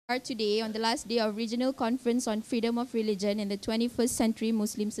today on the last day of Regional Conference on Freedom of Religion in the 21st Century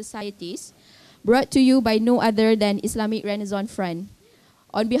Muslim Societies, brought to you by no other than Islamic Renaissance Front.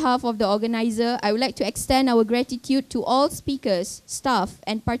 On behalf of the organizer, I would like to extend our gratitude to all speakers, staff,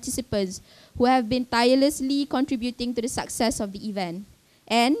 and participants who have been tirelessly contributing to the success of the event.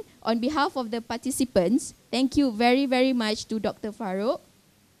 And on behalf of the participants, thank you very, very much to Dr. Faruq,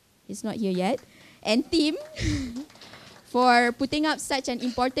 he's not here yet, and team for putting up such an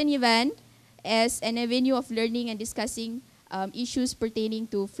important event as an avenue of learning and discussing issues pertaining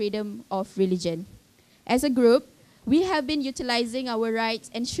to freedom of religion. As a group, we have been utilizing our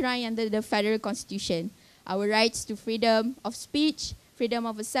rights enshrined under the Federal Constitution, our rights to freedom of speech, freedom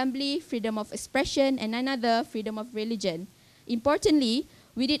of assembly, freedom of expression, and another, freedom of religion. Importantly,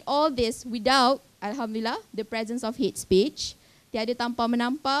 we did all this without, alhamdulillah, the presence of hate speech. Tiada tampar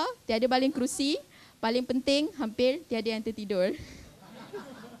menampar, tiada baling kerusi, paling penting, hampir tiada yang tertidur.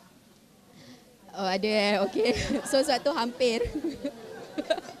 Oh, ada, okay. So, satu hampir.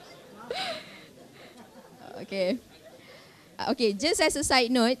 Okay. Okay, just as a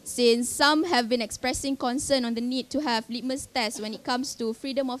side note, since some have been expressing concern on the need to have litmus tests when it comes to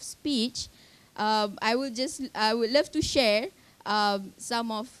freedom of speech, I would love to share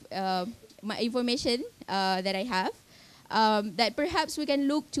some of my information that I have. That perhaps we can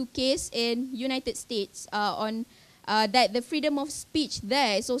look to case in United States on that the freedom of speech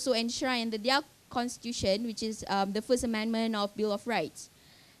there is also enshrined in their constitution, which is the First Amendment of Bill of Rights.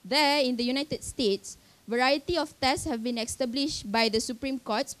 There in the United States, variety of tests have been established by the Supreme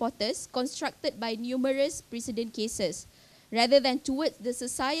Court spotters, constructed by numerous precedent cases. Rather than towards the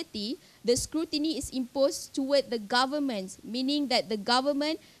society, the scrutiny is imposed toward the government, meaning that the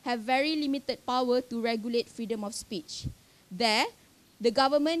government have very limited power to regulate freedom of speech. There, the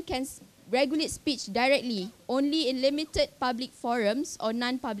government can regulate speech directly, only in limited public forums or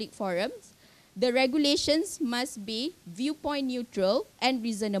non-public forums. The regulations must be viewpoint neutral and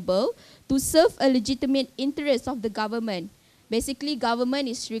reasonable to serve a legitimate interest of the government. Basically, government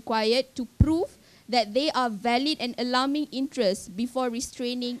is required to prove that they are valid and alarming interests before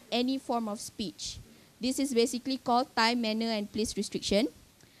restraining any form of speech. This is basically called time, manner, and place restriction.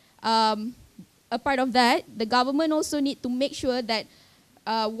 A part of that, the government also need to make sure that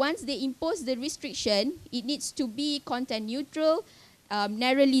once they impose the restriction, it needs to be content neutral,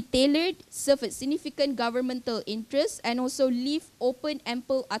 narrowly tailored, serve a significant governmental interest, and also leave open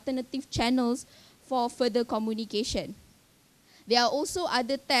ample alternative channels for further communication. There are also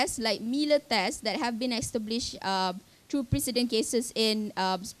other tests like Miller tests that have been established through precedent cases in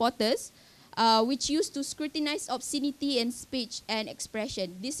spotters, which used to scrutinize obscenity in speech and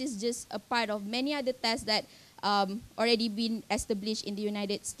expression. This is just a part of many other tests that already been established in the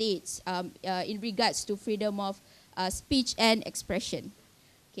United States in regards to freedom of speech and expression.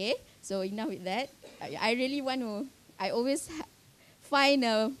 Okay, so enough with that. I really want to, I always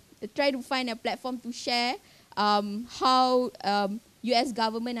try to find a platform to share how US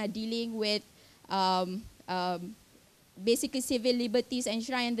government are dealing with basically civil liberties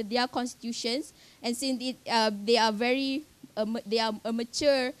enshrined under their constitutions, and since they are a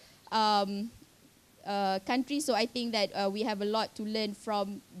mature country, so I think that we have a lot to learn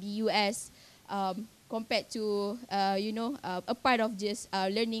from the US compared to a part of just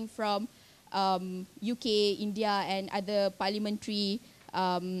learning from UK, India, and other parliamentary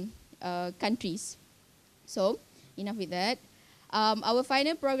countries. So, enough with that. Our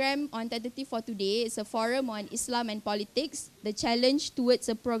final program on tentative for today is a forum on Islam and politics, the challenge towards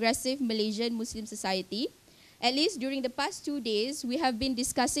a progressive Malaysian Muslim society. At least during the past 2 days, we have been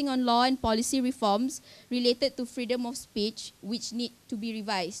discussing on law and policy reforms related to freedom of speech, which need to be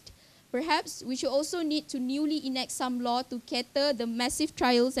revised. Perhaps we should also need to newly enact some law to cater the massive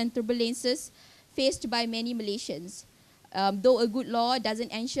trials and turbulences faced by many Malaysians. Though a good law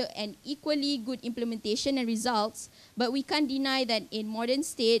doesn't ensure an equally good implementation and results, but we can't deny that in modern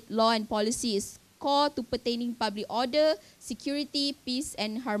state, law and policy is core to pertaining public order, security, peace,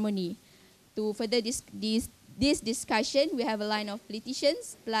 and harmony. To further this discussion, we have a line of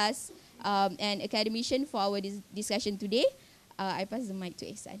politicians plus an academician for our discussion today. I pass the mic to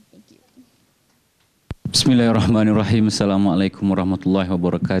Ihsan. Thank you. Bismillahirrahmanirrahim. Assalamualaikum warahmatullahi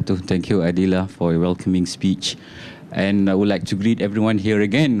wabarakatuh. Thank you, Adila, for your welcoming speech. And I would like to greet everyone here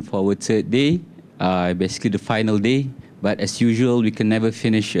again for our third day, basically the final day. But as usual, we can never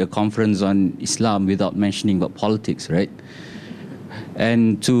finish a conference on Islam without mentioning about politics, right?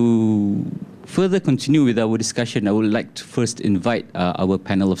 And to further continue with our discussion, I would like to first invite our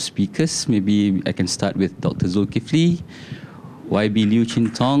panel of speakers. Maybe I can start with Dr. Zulkifli, YB Liu Chin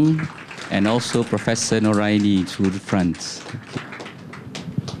Tong, and also Professor Noraini to the front.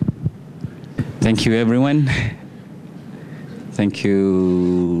 Thank you, everyone. Thank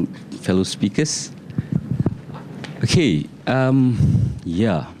you, fellow speakers. Okay,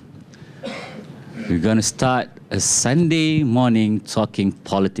 yeah. We're going to start a Sunday morning talking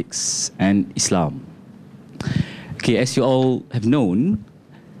politics and Islam. Okay, as you all have known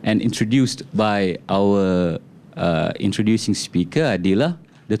and introduced by our introducing speaker, Adila,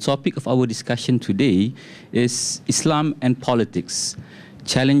 the topic of our discussion today is Islam and politics,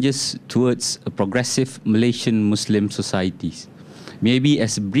 challenges towards a progressive Malaysian Muslim societies. Maybe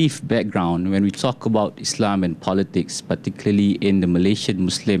as a brief background, when we talk about Islam and politics, particularly in the Malaysian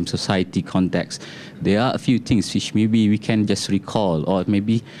Muslim society context, there are a few things which maybe we can just recall, or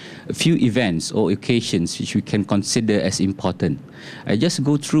maybe a few events or occasions which we can consider as important. I just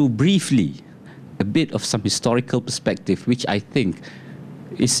go through briefly a bit of some historical perspective, which I think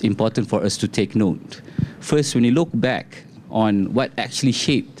is important for us to take note. First, when you look back on what actually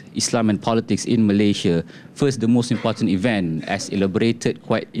shaped Islam and politics in Malaysia, first, the most important event, as elaborated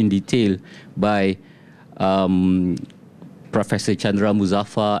quite in detail by Professor Chandra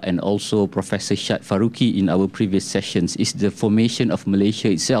Muzaffar and also Professor Shad Faruqi in our previous sessions, is the formation of Malaysia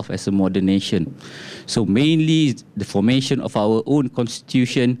itself as a modern nation. So mainly the formation of our own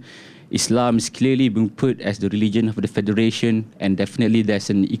constitution. Islam is clearly being put as the religion of the federation, and definitely there's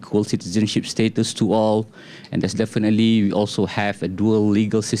an equal citizenship status to all, and there's definitely we also have a dual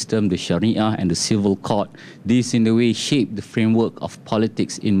legal system, the Sharia and the civil court. This in a way shape the framework of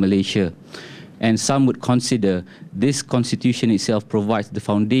politics in Malaysia. And some would consider this constitution itself provides the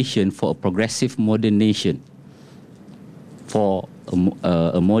foundation for a progressive modern nation, for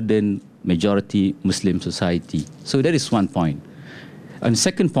a modern majority Muslim society. So that is one point. And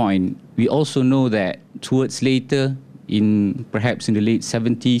second point, we also know that towards later, perhaps in the late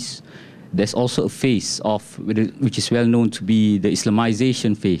 70s, there's also a phase of, which is well known to be the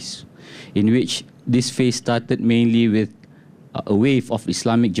Islamization phase, in which this phase started mainly with a wave of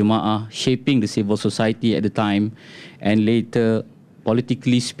Islamic Jama'ah shaping the civil society at the time, and later,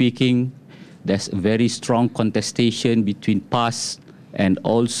 politically speaking, there's a very strong contestation between PAS and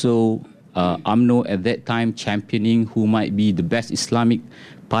also UMNO at that time, championing who might be the best Islamic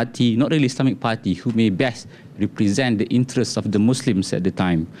party, not really Islamic party, who may best represent the interests of the Muslims at the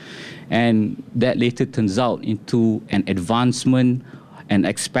time. And that later turns out into an advancement and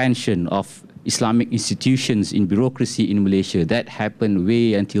expansion of Islamic institutions in bureaucracy in Malaysia. That happened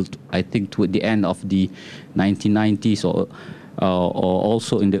way until, I think, toward the end of the 1990s or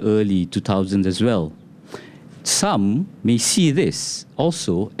also in the early 2000s as well. Some may see this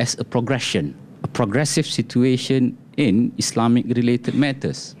also as a progression, a progressive situation in Islamic-related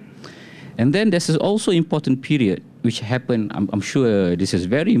matters. And then there's also an important period which happened, I'm sure this is a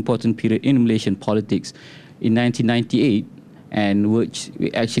very important period in Malaysian politics, in 1998, and which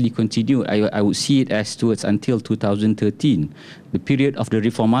actually continued, I would see it as towards until 2013, the period of the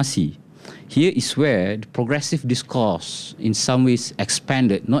Reformasi. Here is where the progressive discourse in some ways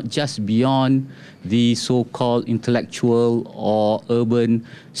expanded, not just beyond the so-called intellectual or urban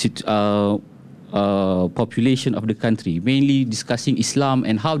population of the country, mainly discussing Islam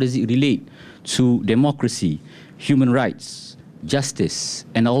and how does it relate to democracy, human rights, justice,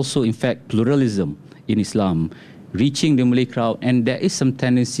 and also, in fact, pluralism in Islam, reaching the Malay crowd. And there is some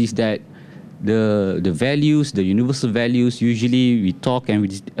tendencies that the values, the universal values, usually we talk and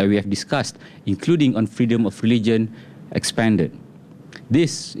we have discussed, including on freedom of religion, expanded.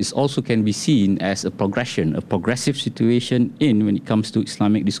 This is also can be seen as a progression, a progressive situation when it comes to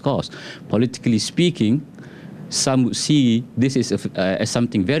Islamic discourse. Politically speaking, some would see this as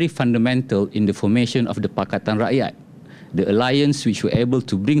something very fundamental in the formation of the Pakatan Rakyat, the alliance which were able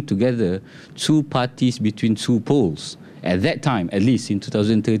to bring together two parties between two poles. At that time, at least in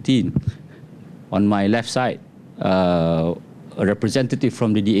 2013, on my left side, a representative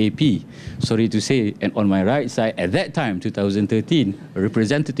from the DAP, sorry to say, and on my right side, at that time, 2013, a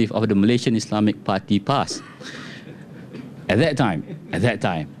representative of the Malaysian Islamic Party, PAS. At that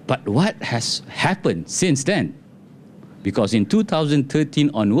time. But what has happened since then? Because in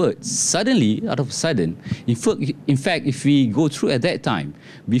 2013 onwards, suddenly, out of a sudden, in fact, if we go through at that time,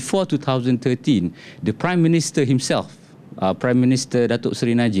 before 2013, the Prime Minister himself, Prime Minister Datuk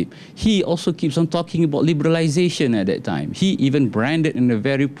Seri Najib, he also keeps on talking about liberalisation at that time. He even branded in a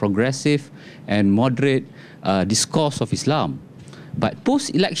very progressive and moderate discourse of Islam. But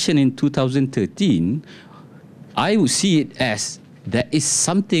post-election in 2013, I would see it as there is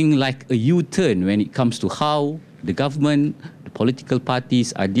something like a U-turn when it comes to how the government, the political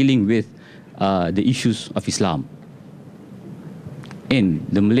parties are dealing with the issues of Islam in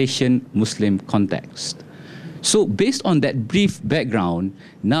the Malaysian Muslim context. So based on that brief background,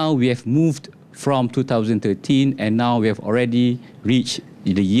 now we have moved from 2013, and now we have already reached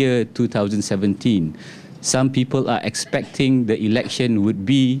the year 2017. Some people are expecting the election would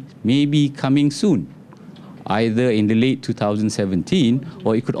be maybe coming soon, either in the late 2017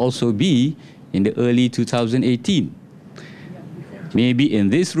 or it could also be in the early 2018. Maybe in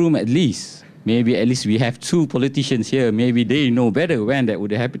this room at least, maybe at least we have two politicians here, maybe they know better when that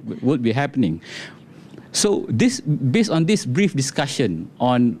would be happening. So based on this brief discussion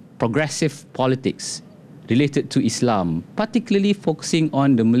on progressive politics related to Islam, particularly focusing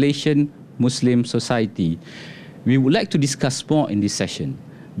on the Malaysian Muslim society, we would like to discuss more in this session.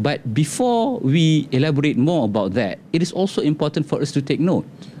 But before we elaborate more about that, it is also important for us to take note.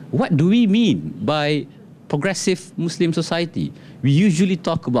 What do we mean by progressive Muslim society? We usually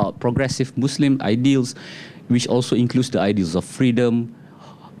talk about progressive Muslim ideals, which also includes the ideals of freedom,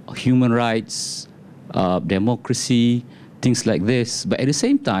 human rights, democracy, things like this. But at the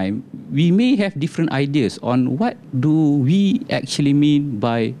same time, we may have different ideas on what do we actually mean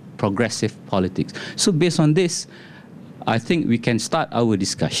by progressive politics. So based on this, I think we can start our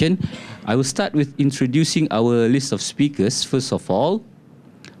discussion. I will start with introducing our list of speakers. First of all,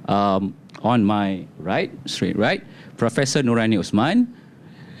 on my right, straight right, Professor Nurani Osman.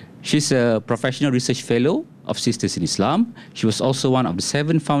 She's a professional research fellow of Sisters in Islam. She was also one of the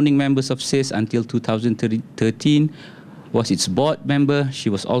 7 founding members of SIS until 2013, was its board member. She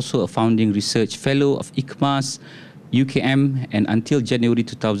was also a founding research fellow of ICMAS, UKM, and until January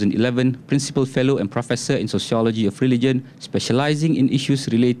 2011, principal fellow and professor in sociology of religion, specializing in issues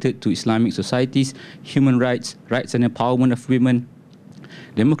related to Islamic societies, human rights, rights and empowerment of women,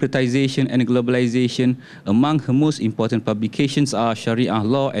 democratization and globalization. Among her most important publications are Sharia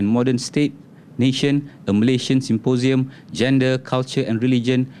Law and Modern State Nation, a Malaysian Symposium, Gender, Culture and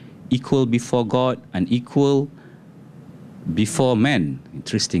Religion, Equal Before God, Unequal Before Man.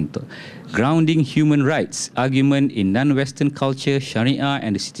 Interesting. Grounding Human Rights, Argument in Non-Western Culture, Sharia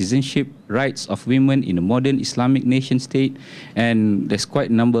and the Citizenship, Rights of Women in a Modern Islamic Nation State. And there's quite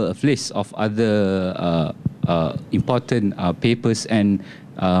a number of lists of other important papers and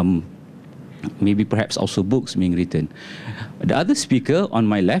maybe perhaps also books being written. The other speaker on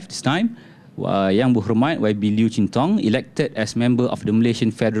my left this time, Yang Berhormat YB Liew Chin Tong, elected as member of the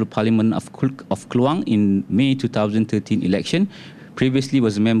Malaysian Federal Parliament of Keluang in May 2013 election. Previously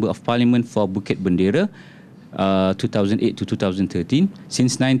was a member of Parliament for Bukit Bendera, 2008 to 2013.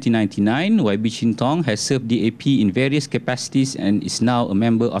 Since 1999, YB Chin Tong has served DAP in various capacities and is now a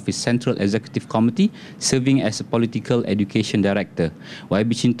member of its Central Executive Committee, serving as a Political Education Director.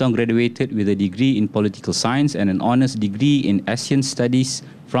 YB Chin Tong graduated with a degree in Political Science and an honours degree in Asian Studies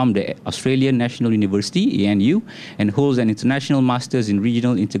from the Australian National University, ANU, and holds an International Masters in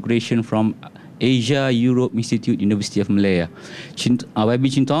Regional Integration from Asia Europe Institute, University of Malaya.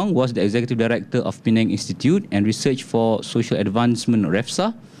 YB Chin Tong was the Executive Director of Penang Institute and Research for Social Advancement,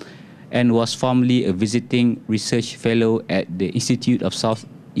 REFSA, and was formerly a visiting research fellow at the Institute of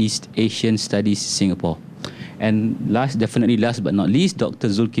Southeast Asian Studies, Singapore. And definitely last but not least, Dr.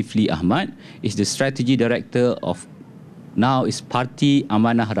 Zulkifli Ahmad is the Strategy Director of now is Parti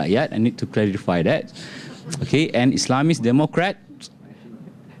Amanah Rakyat. I need to clarify that. Okay, an Islamist Democrat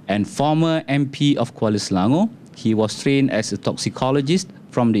and former MP of Kuala Selangor. He was trained as a toxicologist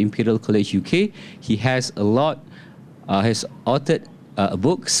from the Imperial College UK. He has has authored a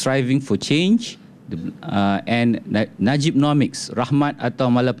book, Striving for Change, and Najibnomics, Rahmat atau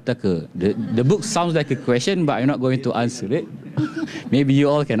Malapetaka. The book sounds like a question, but I'm not going to answer it. Maybe you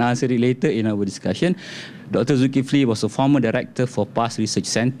all can answer it later in our discussion. Dr. Zulkifli was a former director for PAS Research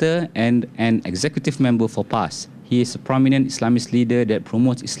Centre and an executive member for PAS. He is a prominent Islamist leader that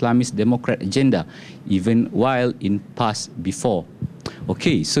promotes Islamist Democrat agenda, even while in PAS before.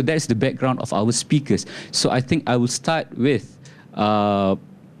 Okay, so that's the background of our speakers. So I think I will start with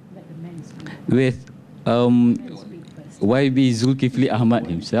YB Zulkifli Ahmad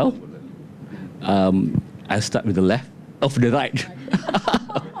himself. I'll start with the left, of the right.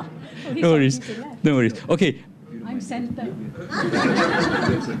 No worries. No worries. Okay. I'm center.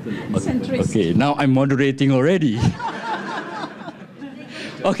 Okay, now I'm moderating already.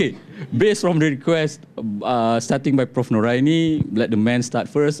 Okay, based from the request, starting by Prof. Noraini, let the man start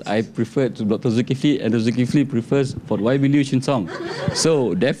first. I prefer to Dr. Zulkifli, and Dr. Zulkifli prefers for YB Liew Chin Tong.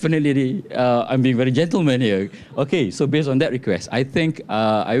 So definitely, I'm being very gentleman here. Okay, so based on that request, I think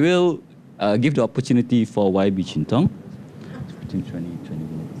I will give the opportunity for YB Chin Tong. 20 minutes.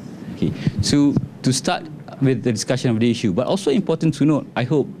 Okay, to start with the discussion of the issue, but also important to note, I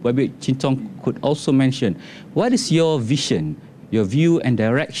hope YB Chin Tong could also mention, what is your vision, your view and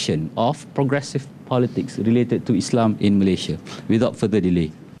direction of progressive politics related to Islam in Malaysia, without further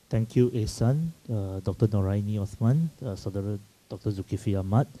delay? Thank you, Ihsan, Dr. Noraini Othman, Saudara Dr. Zulkifli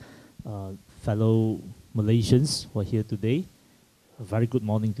Ahmad, fellow Malaysians who are here today. A very good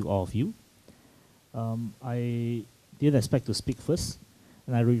morning to all of you. I didn't expect to speak first,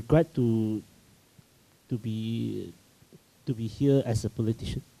 and I regret to be here as a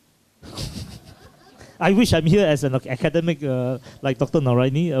politician. I wish I'm here as an academic like Dr.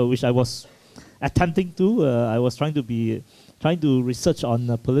 Noraini, which I was attempting to. I was trying to research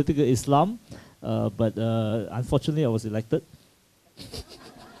on political Islam, but unfortunately I was elected.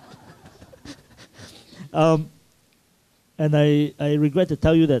 And I regret to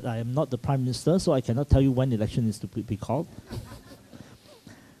tell you that I am not the Prime Minister, so I cannot tell you when election is to be called.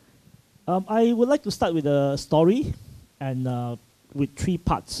 I would like to start with a story and with three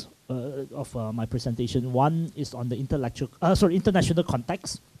parts of my presentation. One is on the international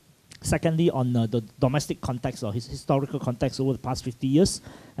context. Secondly, on the domestic context or historical context over the past 50 years.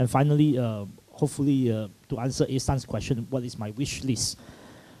 And finally, hopefully, to answer Ihsan's question, what is my wish list?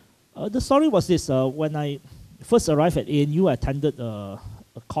 The story was this. When I first arrived at ANU, I attended a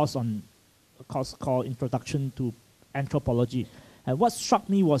course called Introduction to Anthropology. And what struck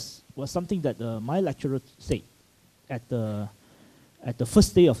me was something that my lecturer said at the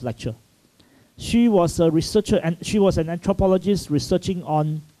first day of lecture. She was a researcher, and she was an anthropologist researching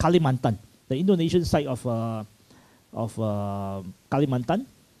on Kalimantan, the Indonesian side of Kalimantan.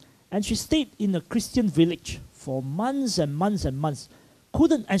 And she stayed in a Christian village for months and months and months.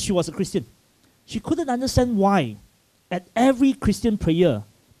 And she was a Christian. She couldn't understand why at every Christian prayer,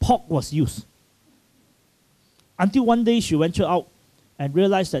 pork was used. Until one day she ventured out and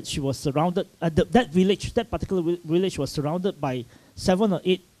realized that she was surrounded, that particular village was surrounded by 7 or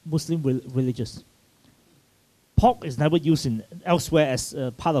 8 Muslim villages. Pork is never used elsewhere as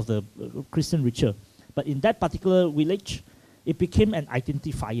part of the Christian ritual. But in that particular village, it became an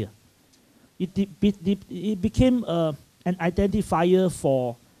identifier. It became an identifier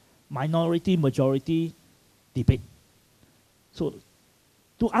for minority-majority debate. So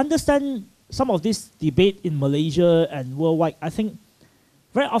to understand some of this debate in Malaysia and worldwide, I think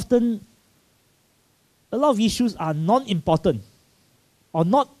very often a lot of issues are non-important or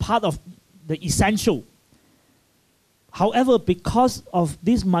not part of the essential. However, because of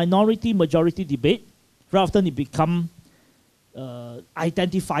this minority-majority debate, very often it becomes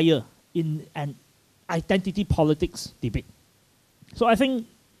identifier in an identity politics debate. So I think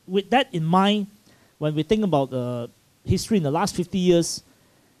with that in mind, when we think about history in the last 50 years,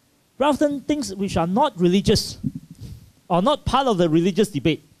 very often things which are not religious or not part of the religious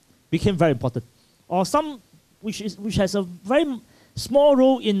debate became very important. Or some which has a very small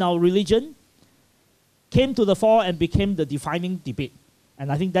role in our religion came to the fore and became the defining debate.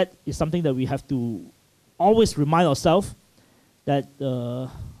 And I think that is something that we have to always remind ourselves that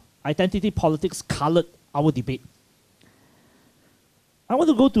identity politics colored our debate. I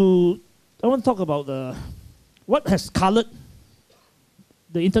want to talk about what has colored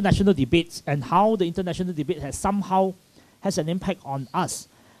the international debates and how the international debate has an impact on us.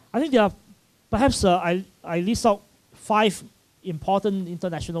 I think there are, perhaps I list out 5 important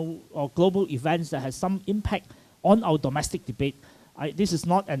international or global events that has some impact on our domestic debate. This is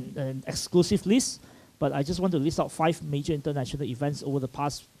not an exclusive list, but I just want to list out 5 major international events over the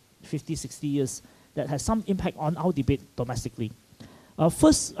past 50, 60 years that has some impact on our debate domestically.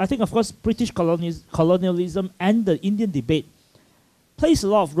 First, I think, of course, British colonialism and the Indian debate plays a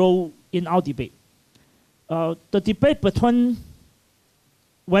lot of role in our debate. The debate between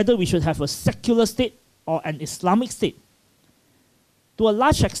whether we should have a secular state or an Islamic state, to a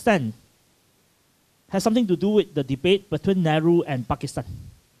large extent, has something to do with the debate between Nehru and Pakistan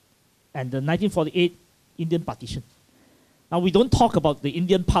and the 1948 Indian partition. Now, we don't talk about the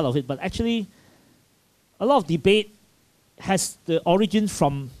Indian part of it, but actually, a lot of debate has the origin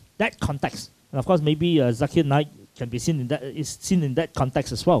from that context. And of course, maybe Zakir Naik can be seen in that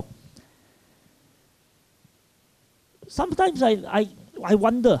context as well. Sometimes I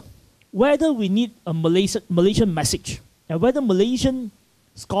wonder whether we need a Malaysian message, and whether Malaysian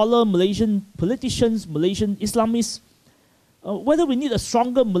scholars, Malaysian politicians, Malaysian Islamists, whether we need a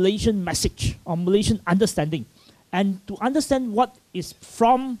stronger Malaysian message or Malaysian understanding, and to understand what is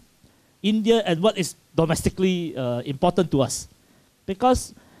from India and what is domestically important to us.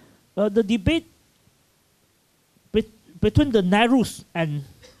 Because the debate between the Nehrus and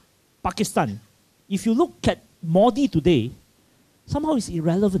Pakistan, if you look at Modi today, somehow it's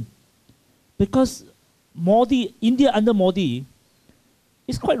irrelevant. Because India under Modi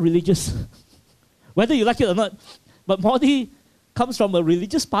is quite religious. Whether you like it or not, but Modi comes from a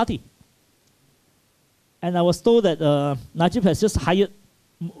religious party. And I was told that Najib has just hired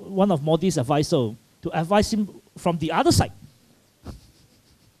one of Modi's advisors to advise him from the other side.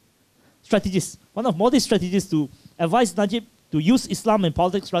 Strategist. One of Modi's strategists to advise Najib to use Islam in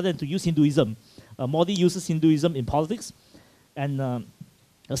politics rather than to use Hinduism. Modi uses Hinduism in politics. And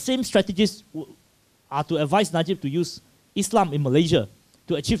the same strategists are to advise Najib to use Islam in Malaysia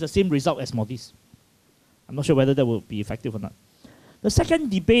to achieve the same result as Modi's. I'm not sure whether that will be effective or not. The second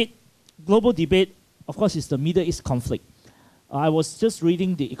debate, global debate, of course, is the Middle East conflict. I was just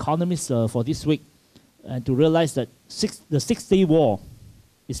reading The Economist for this week and to realize that the Six-Day War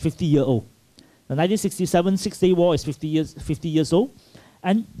is 50 years old. The 1967 Six-Day War is 50 years old.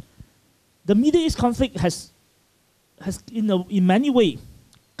 And the Middle East conflict has in many ways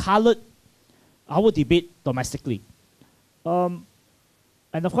colored our debate domestically. And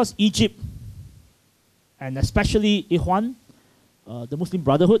of course, Egypt, and especially Ihsan, the Muslim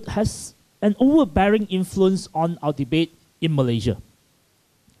Brotherhood, has an overbearing influence on our debate in Malaysia.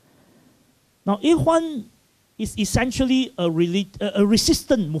 Now, Ihsan is essentially a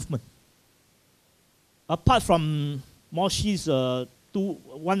resistant movement. Apart from Morsi's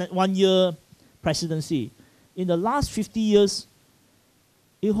 1 year presidency, in the last 50 years,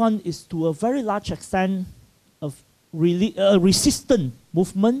 Ihsan is to a very large extent a resistant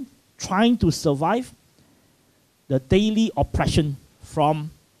movement trying to survive the daily oppression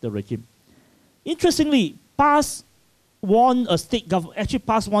from the regime. Interestingly, PAS won a state government, actually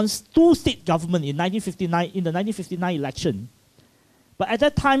PAS won 2 state government in 1959 in the 1959 election. But at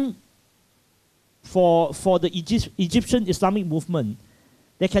that time, for the Egyptian Islamic movement,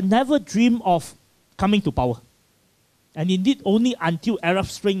 they can never dream of coming to power. And indeed, only until Arab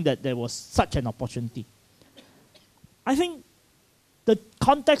Spring that there was such an opportunity. I think the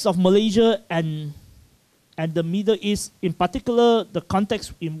context of Malaysia and the Middle East, in particular, the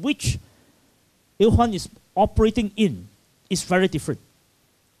context in which Ihsan is operating in, is very different.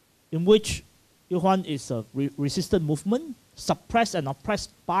 In which Ihsan is a resistant movement, suppressed and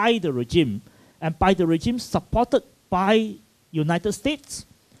oppressed by the regime, and by the regime supported by United States,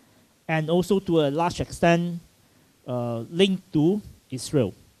 and also to a large extent linked to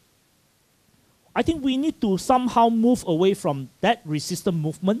Israel. I think we need to somehow move away from that resistant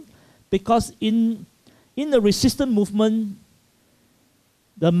movement, because in the resistant movement,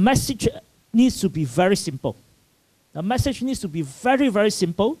 the message needs to be very simple. The message needs to be very, very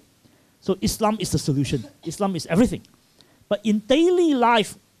simple. So Islam is the solution. Islam is everything. But in daily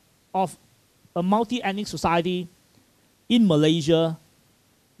life of a multi-ethnic society in Malaysia,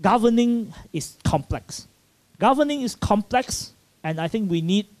 governing is complex. Governing is complex, and I think we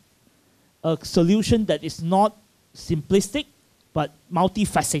need a solution that is not simplistic, but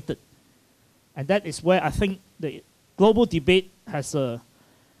multifaceted. And that is where I think the global debate has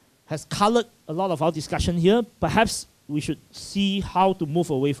colored a lot of our discussion here. Perhaps we should see how to move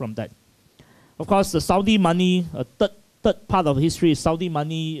away from that. Of course, the Saudi money, third part of history is Saudi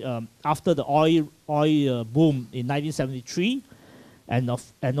money after the oil boom in 1973, and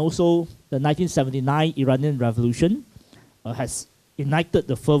also the 1979 Iranian Revolution has ignited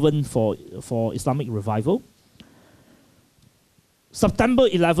the fervent for Islamic revival. September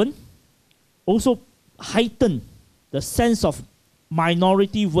 11 also heightened the sense of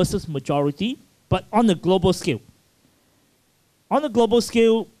minority versus majority, but on a global scale. On a global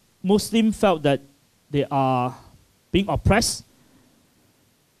scale, Muslims felt that they are being oppressed,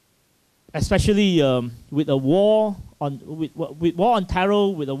 especially with a war with war on terror,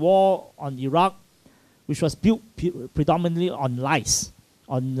 with a war on Iraq, which was built predominantly on lies,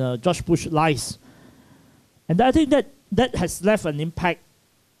 on George Bush lies. And I think that has left an impact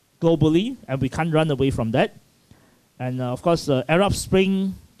globally, and we can't run away from that. And of course, Arab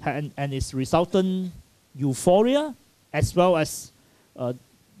Spring and its resultant euphoria, as well as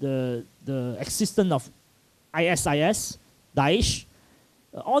the existence of ISIS, Daesh,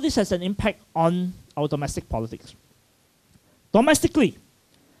 all this has an impact on our domestic politics. Domestically,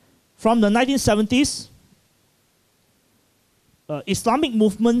 from the 1970s, Islamic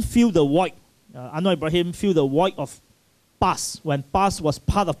movement filled the void. Anwar Ibrahim filled the void of PAS, when PAS was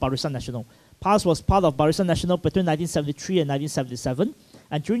part of Barisan Nasional. PAS was part of Barisan Nasional between 1973 and 1977.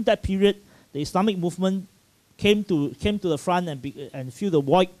 And during that period, the Islamic movement came to the front and filled the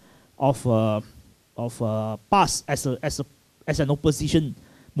void of PAS as an opposition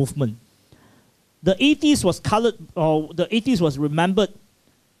movement. The 80s was colored, or the 80s was remembered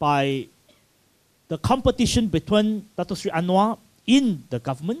by the competition between Dato Sri Anwar in the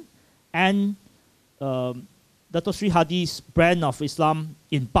government and Dato Sri Hadi's brand of Islam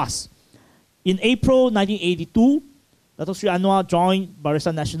in PAS. In April 1982, Dato Sri Anwar joined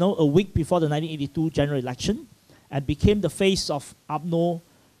Barisan Nasional a week before the 1982 general election and became the face of UMNO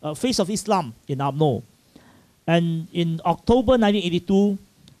Face of Islam in UMNO. And in October 1982,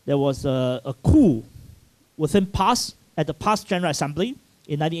 there was a coup within PAS at the PAS General Assembly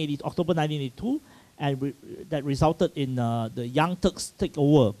in October 1982, and that resulted in the Young Turks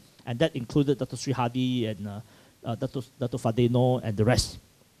takeover, and that included Dr. Sri Hadi and Dr. Fadeno and the rest.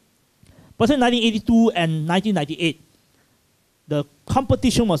 Between 1982 and 1998, the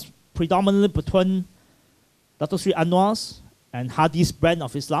competition was predominantly between Dr. Sri Anwar's and Hadi's brand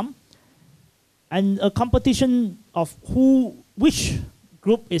of Islam, and a competition of which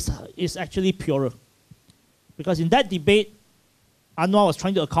group is actually purer. Because in that debate, Anwar was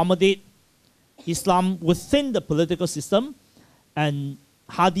trying to accommodate Islam within the political system, and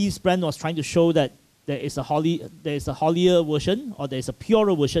Hadi's brand was trying to show that there is a holier version, or there is a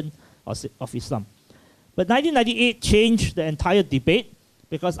purer version of Islam. But 1998 changed the entire debate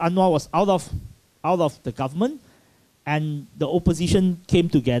because Anwar was out of the government, and the opposition came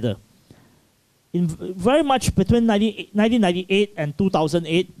together. In very much between 1998 and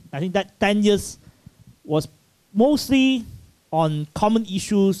 2008, I think that 10 years was mostly on common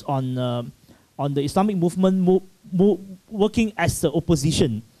issues, on the Islamic movement working as the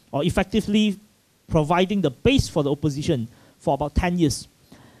opposition, or effectively providing the base for the opposition for about 10 years.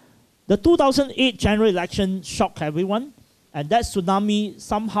 The 2008 general election shocked everyone, and that tsunami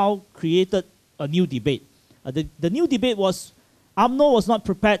somehow created a new debate. The new debate was UMNO was not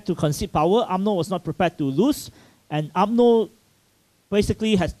prepared to concede power, UMNO was not prepared to lose, and UMNO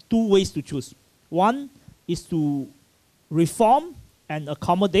basically has two ways to choose. One is to reform and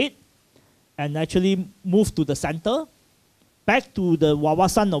accommodate and actually move to the center, back to the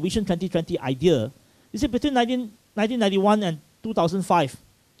Wawasan or Vision 2020 idea. You see, between 1991 and 2005,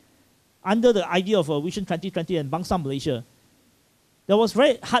 under the idea of Vision 2020 and Bangsa Malaysia, there was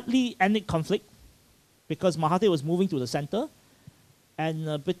hardly any conflict because Mahathir was moving to the center.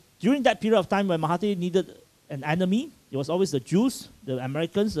 And but during that period of time when Mahathir needed an enemy, it was always the Jews, the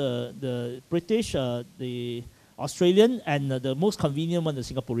Americans, the British, the Australian, and the most convenient one, the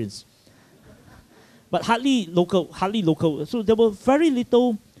Singaporeans. But hardly local. So there were very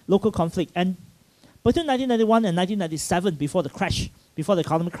little local conflict. And between 1991 and 1997, before the crash, before the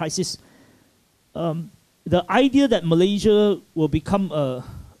economic crisis, the idea that Malaysia will become a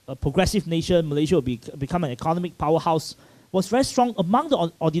progressive nation, Malaysia will become an economic powerhouse, was very strong among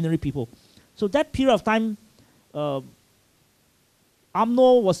the ordinary people. So that period of time, UMNO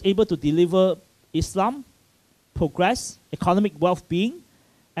was able to deliver Islam, progress, economic well-being,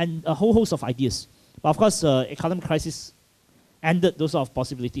 and a whole host of ideas. But of course, economic crisis ended those sort of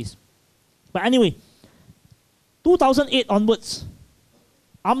possibilities. But anyway, 2008 onwards,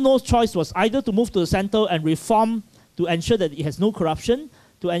 UMNO's choice was either to move to the center and reform to ensure that it has no corruption,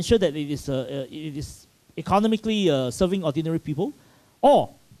 to ensure that it is economically serving ordinary people, or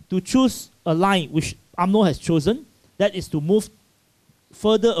to choose a line which UMNO has chosen, that is to move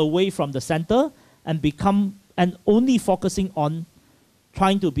further away from the center and only focusing on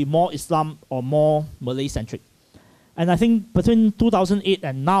trying to be more Islam or more Malay-centric. And I think between 2008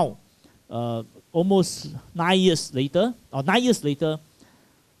 and now, almost 9 years later,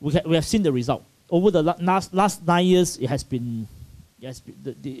 we have seen the result. Over the last 9 years, the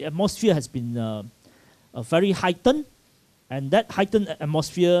atmosphere has been very heightened, and that heightened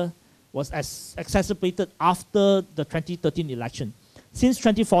atmosphere was exacerbated after the 2013 election. Since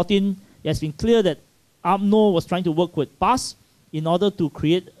 2014, it has been clear that UMNO was trying to work with PAS in order to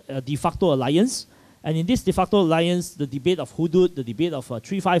create a de facto alliance. And in this de facto alliance, the debate of Hudud, the debate of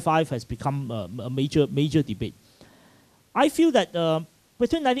 355 has become a major debate. I feel that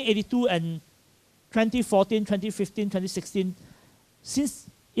between 1982 and 2014, 2015, 2016, since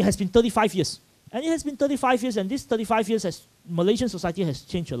it has been 35 years, and it has been 35 years, and this 35 years Malaysian society has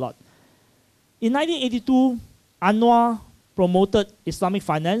changed a lot. In 1982, Anwar promoted Islamic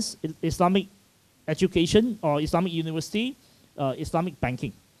finance, Islamic education, or Islamic university, Islamic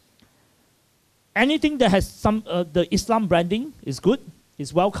banking. Anything that has some the Islam branding is good,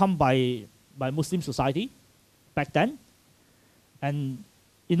 is welcomed by Muslim society back then. And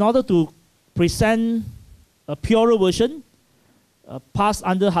in order to present a purer version, passed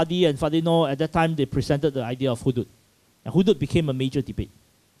under Hadi and Fadeno, at that time they presented the idea of Hudud. And Hudud became a major debate.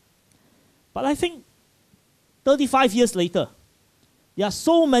 But I think 35 years later, there are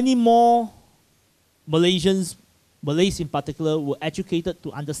so many more Malays in particular, were educated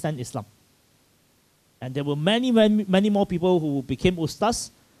to understand Islam. And there were many more people who became ustaz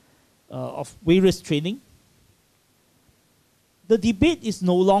of various training. The debate is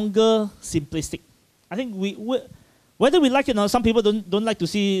no longer simplistic. I think whether we like it or not, some people don't like to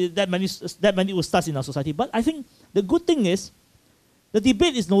see that many ustaz in our society. But I think the good thing is The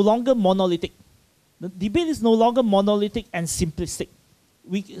debate is no longer monolithic. The debate is no longer monolithic and simplistic.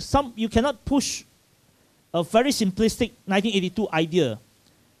 You cannot push a very simplistic 1982 idea,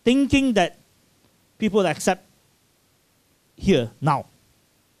 thinking that people will accept here, now,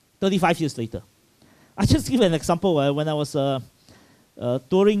 35 years later. I just give an example. When I was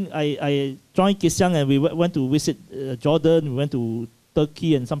touring, I joined Ihsan and we went to visit Jordan, we went to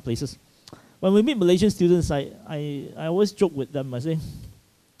Turkey and some places. When we meet Malaysian students, I always joke with them. I say,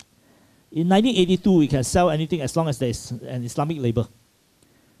 in 1982, we can sell anything as long as there is an Islamic label.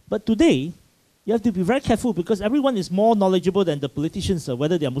 But today, you have to be very careful because everyone is more knowledgeable than the politicians,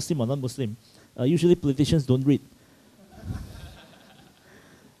 whether they are Muslim or non-Muslim. Usually politicians don't read.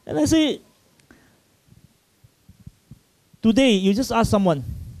 And I say, today, you just ask someone,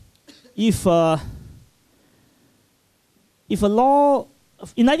 if a law,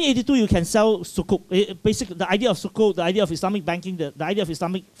 in 1982 you can sell sukuk. Basically, the idea of sukuk, the idea of Islamic banking, the idea of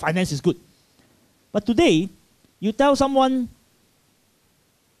Islamic finance is good. But today, you tell someone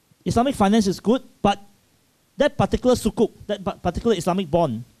Islamic finance is good, but that particular sukuk, that particular Islamic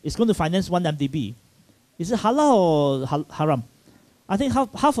bond is going to finance 1 MDB. Is it halal or haram? I think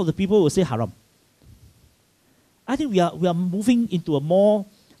half of the people will say haram. I think we are moving into a more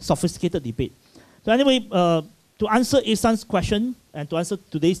sophisticated debate. So anyway, to answer Ihsan's question and to answer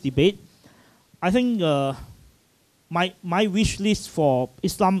today's debate, I think my wish list for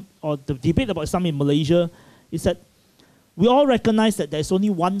Islam or the debate about Islam in Malaysia is that we all recognize that there's only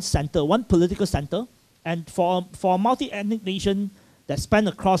one center, one political center, and for a multi-ethnic nation that span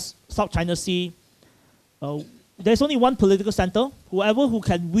across South China Sea, there's only one political center. Whoever who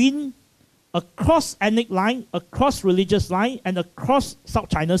can win across ethnic line, across religious line, and across South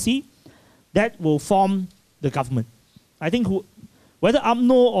China Sea, that will form the government. I think whether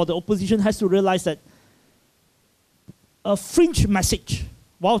UMNO or the opposition has to realize that a fringe message,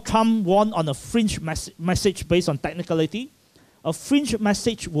 while Trump won on a fringe message based on technicality, a fringe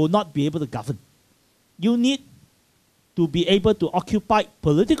message will not be able to govern. You need to be able to occupy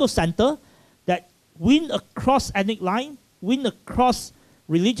political center that win across ethnic line, win across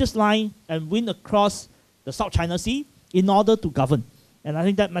religious line, and win across the South China Sea in order to govern. And I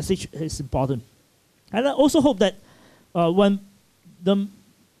think that message is important. And I also hope that I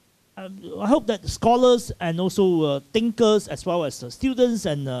hope that scholars and also thinkers, as well as students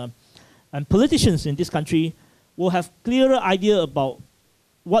and politicians in this country, will have clearer idea about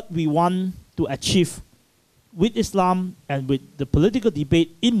what we want to achieve with Islam and with the political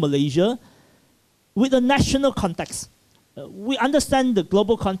debate in Malaysia, with a national context. We understand the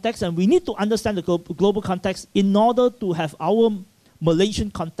global context, and we need to understand the global context in order to have our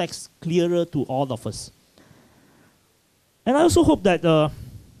Malaysian context clearer to all of us. And I also hope that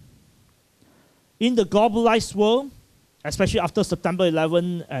in the globalized world, especially after September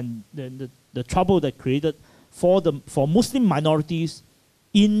 11 and the trouble that created for Muslim minorities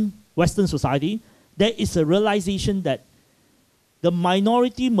in Western society, there is a realization that the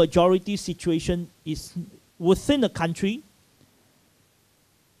minority-majority situation is within the country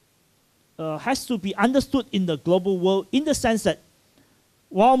has to be understood in the global world, in the sense that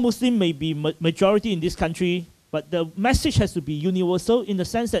while Muslim may be majority in this country, but the message has to be universal in the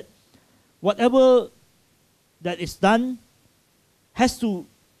sense that whatever that is done has to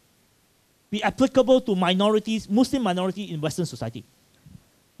be applicable to minorities, Muslim minority in Western society.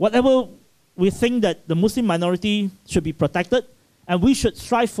 Whatever we think that the Muslim minority should be protected, and we should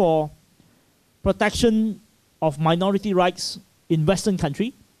strive for protection of minority rights in Western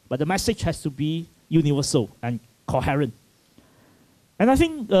country, but the message has to be universal and coherent. And I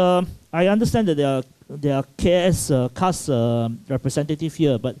think I understand that there are caste representative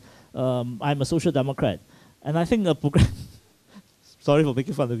here, but I'm a social democrat, and I think sorry for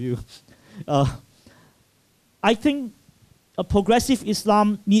making fun of you. I think a progressive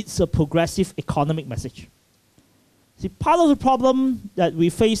Islam needs a progressive economic message. See, part of the problem that we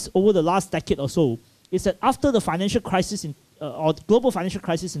face over the last decade or so is that after the financial crisis or the global financial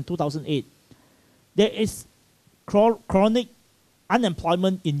crisis in 2008, there is chronic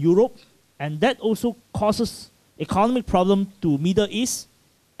unemployment in Europe, and that also causes economic problem to Middle East,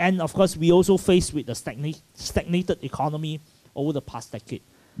 and of course we also face with the stagnated economy over the past decade.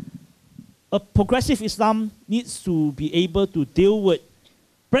 A progressive Islam needs to be able to deal with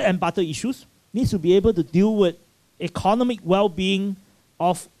bread and butter issues, needs to be able to deal with economic well-being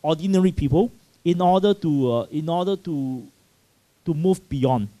of ordinary people in order to move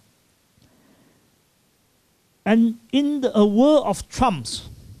beyond. And in a world of Trumps,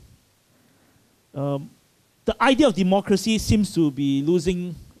 the idea of democracy seems to be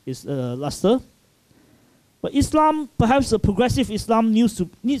losing its luster. But Islam, perhaps the progressive Islam needs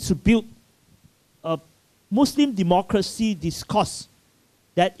to build a Muslim democracy discourse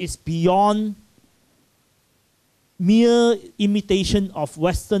that is beyond mere imitation of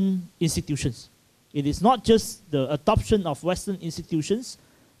Western institutions. It is not just the adoption of Western institutions,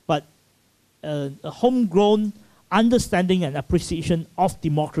 but a homegrown understanding and appreciation of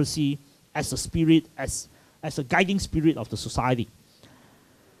democracy as a spirit, as a guiding spirit of the society.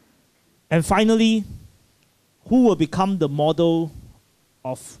 And finally, who will become the model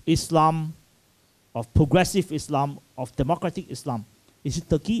of Islam, of progressive Islam, of democratic Islam? Is it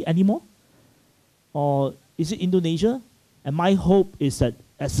Turkey anymore? Or is it Indonesia? And my hope is that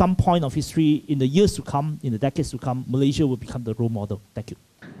at some point of history, in the years to come, in the decades to come, Malaysia will become the role model. Thank you.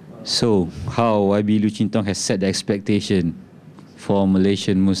 So, how YB Lu Chin Tong has set the expectation for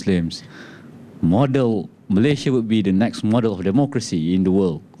Malaysian Muslims? Malaysia would be the next model of democracy in the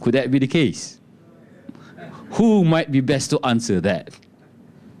world. Could that be the case? Who might be best to answer that?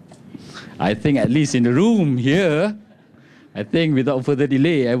 I think at least in the room here, I think without further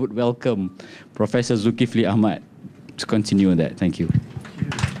delay, I would welcome Professor Zulkifli Ahmad to continue on that. Thank you.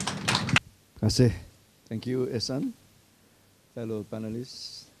 Terima kasih. Thank you, Ihsan. Fellow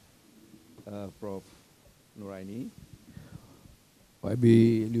panelists, Prof. Nuraini,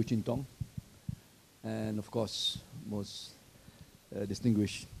 YB Liu Chin Tong, and of course, most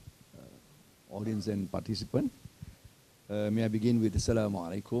distinguished audience and participant. May I begin with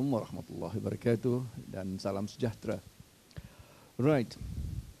Assalamualaikum warahmatullahi wabarakatuh dan salam sejahtera. Right.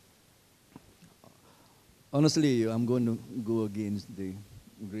 Honestly, I'm going to go against the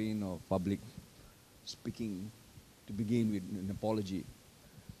grain of public speaking to begin with an apology.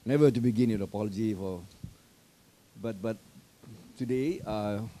 Never to begin with an apology for, but today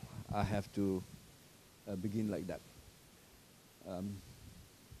I have to begin like that.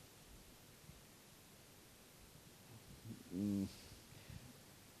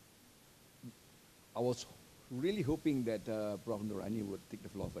 I was really hoping that Prof. Nuraini would take the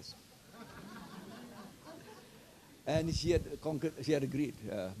floor first. And she had agreed,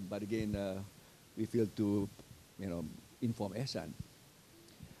 but again, we failed to, inform Ihsan.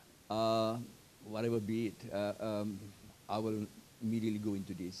 Whatever be it, I will immediately go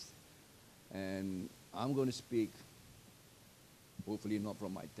into this. And I'm going to speak, hopefully not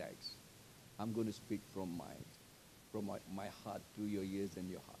from my text. I'm going to speak from my heart to your ears and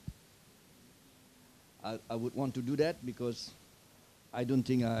your heart. I would want to do that because I don't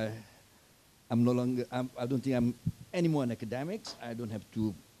think I don't think I'm any more an academic. I don't have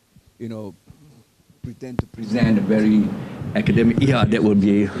to, pretend to present a very academic. Yeah, that would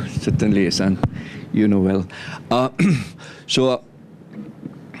be certainly, son. You know well. So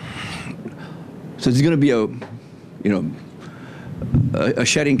it's going to be a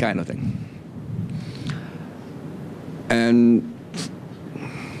sharing kind of thing. And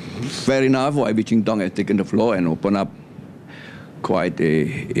fair enough, YB Ching Tong has taken the floor and opened up quite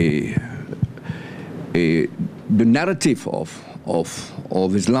the narrative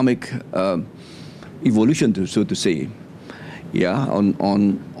of Islamic evolution, so to say, yeah,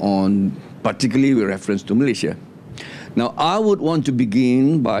 on particularly with reference to Malaysia. Now, I would want to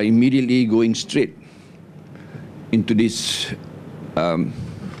begin by immediately going straight into this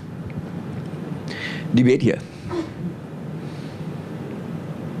debate here.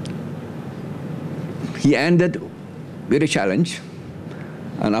 He ended with a challenge,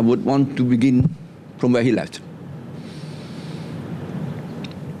 and I would want to begin from where he left.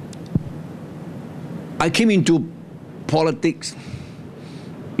 I came into politics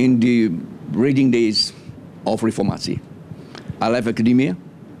in the raging days of Reformasi. I left academia,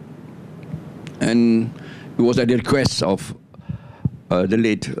 and it was at the request of the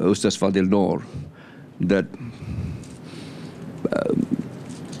late Ustaz Fadil Noor that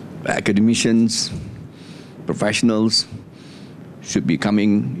academicians, professionals should be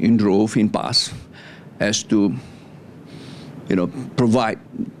coming in drove, in pass, as to, provide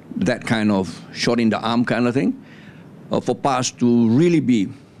that kind of shot in the arm kind of thing, for PAS to really be,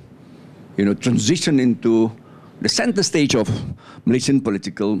 transition into the center stage of Malaysian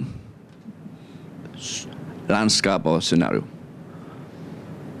political landscape or scenario.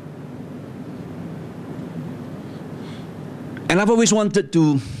 And I've always wanted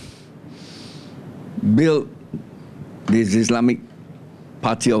to build this Islamic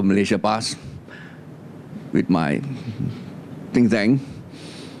Party of Malaysia PAS with my think tank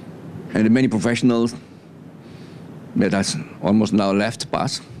and the many professionals that has almost now left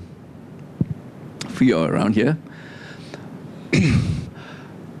PAS. Few are around here.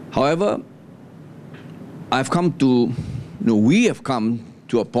 However, we have come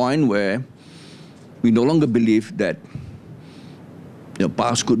to a point where we no longer believe that the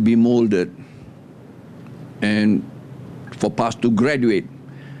past could be molded and for past to graduate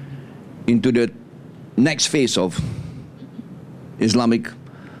into the next phase of Islamic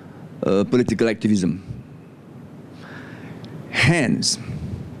political activism. Hence,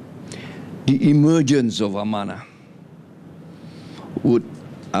 the emergence of Amanah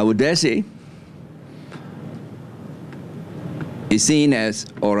I would dare say, is seen as,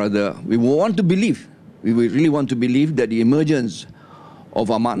 or rather, we really want to believe that the emergence of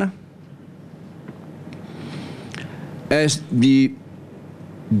Amanah as the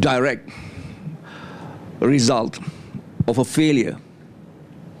direct result of a failure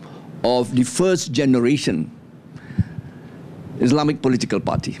of the first generation Islamic political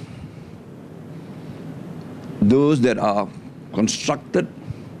party. Those that are constructed,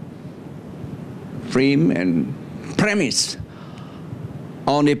 framed, and premised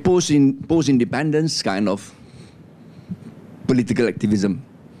on a post-independence kind of political activism,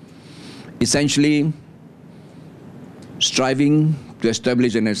 essentially striving to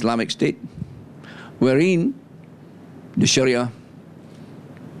establish an Islamic state wherein the Sharia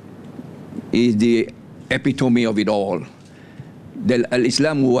is the epitome of it all.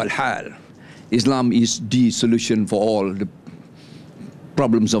 Al-Islam huwa al-hal. Islam is the solution for all the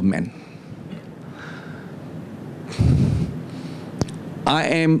problems of men. I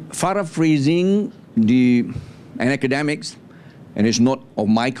am paraphrasing an academics, and it's not of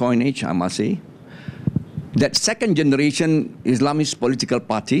my coinage, I must say, that second generation Islamist political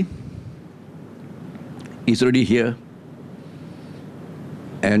party is already here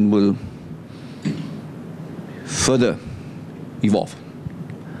and will further evolve.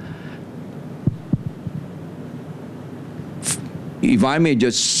 If I may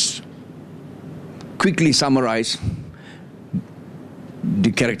just quickly summarize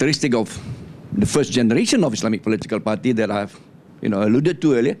the characteristic of the first generation of Islamic political party that I've alluded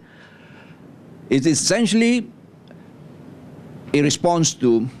to earlier, is essentially a response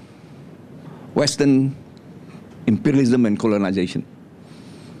to Western imperialism and colonization.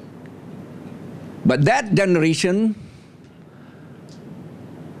 But that generation,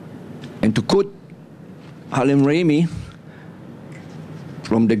 and to quote Halim Raimi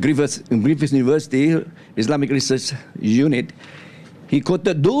from the Griffith University Islamic Research Unit, he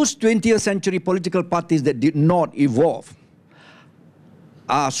quoted, those 20th century political parties that did not evolve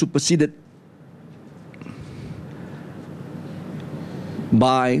are superseded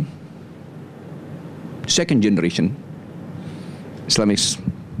by second generation Islamist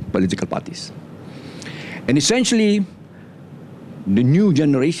political parties. And essentially, the new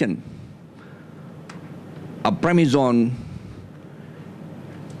generation are premised on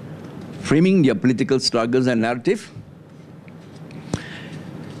framing their political struggles and narrative,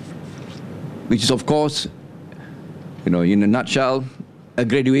 which is, of course, in a nutshell, a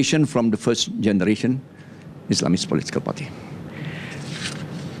graduation from the first generation Islamist political party.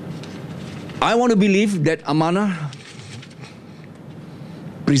 I want to believe that Amanah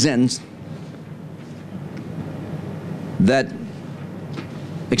presents that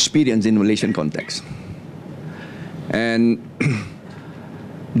experience in Malaysian context. And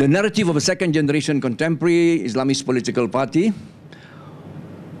the narrative of a second generation contemporary Islamist political party,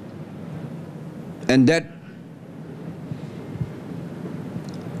 and that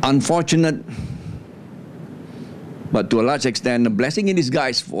unfortunate, but to a large extent, a blessing in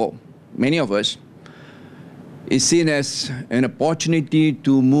disguise for many of us, is seen as an opportunity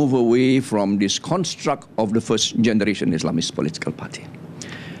to move away from this construct of the first generation Islamist political party.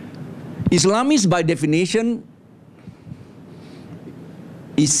 Islamist, by definition,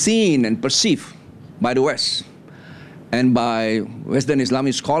 is seen and perceived by the West and by Western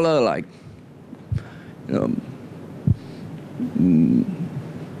Islamic scholars like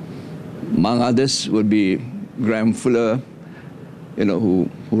among others would be Graham Fuller, who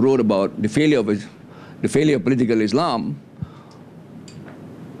wrote about the failure of political Islam,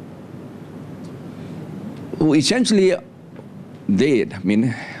 who essentially these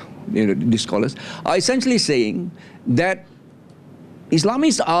scholars are essentially saying that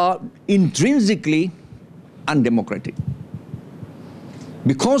Islamists are intrinsically undemocratic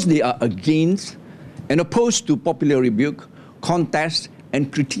because they are against and opposed to popular rebuke, contest,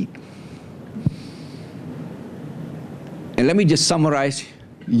 and critique. And let me just summarize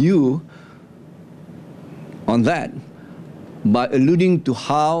you on that by alluding to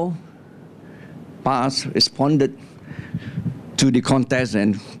how PAS responded to the contest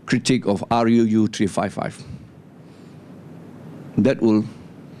and critique of RUU 355. That will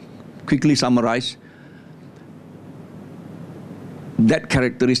quickly summarize that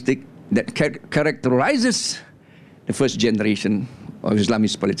characteristic that characterizes the first generation of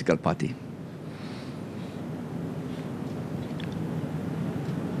Islamist political party.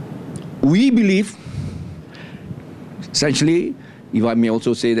 We believe, essentially, if I may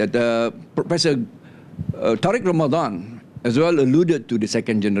also say that Professor Tariq Ramadan as well alluded to the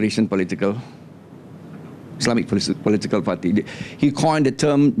second generation Islamic political party. He coined the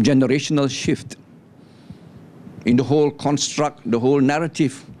term generational shift in the whole construct, the whole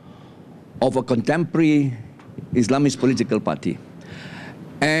narrative of a contemporary Islamist political party.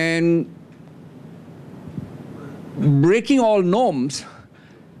 And breaking all norms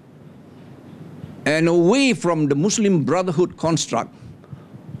and away from the Muslim Brotherhood construct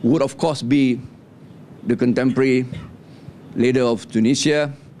would of course be the contemporary leader of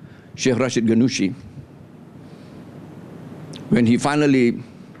Tunisia, Sheikh Rashid Ghannouchi, when he finally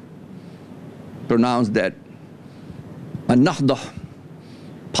pronounced that a Nahda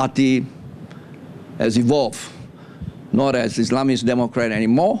party has evolved not as Islamist Democrat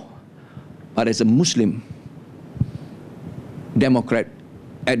anymore, but as a Muslim Democrat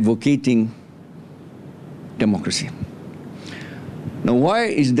advocating democracy. Now, why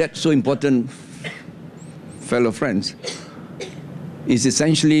is that so important, fellow friends? It's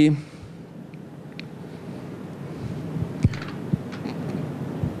essentially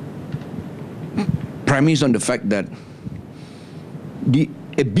premised on the fact that the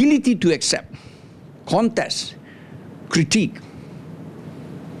ability to accept, contest, critique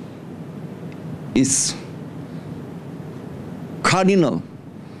is cardinal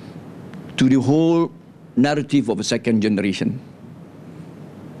to the whole narrative of a second generation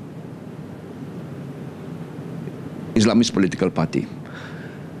Islamist political party.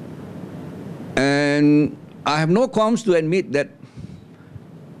 And I have no qualms to admit that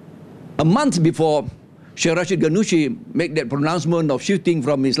a month before Sheikh Rashid Ghannouchi made that pronouncement of shifting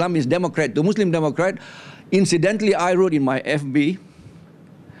from Islamist Democrat to Muslim Democrat, incidentally I wrote in my FB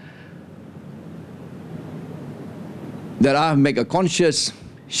that I have made a conscious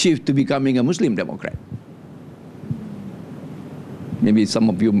shift to becoming a Muslim Democrat. Maybe some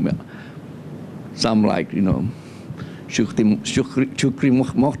of you, some like, you know, Shukri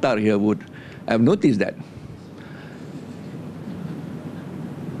Mokhtar here would have noticed that.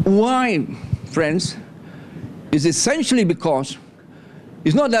 Why, friends? It's essentially because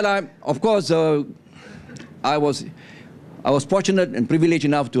it's not that I, of course, I was fortunate and privileged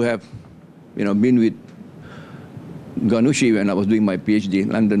enough to have, you know, been with Ghannouchi when I was doing my PhD in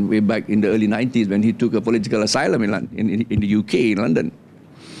London way back in the early 90s when he took a political asylum in the UK, in London.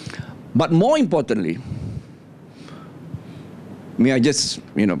 But more importantly, may I just,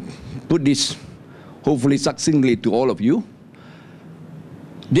 you know, put this hopefully succinctly to all of you,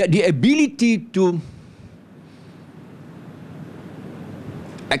 the ability to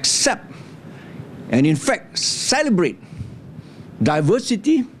accept and in fact celebrate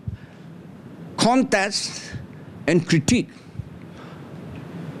diversity, contest, and critique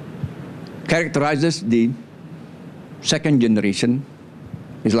characterizes the second generation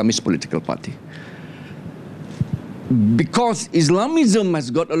Islamist political party. Because Islamism has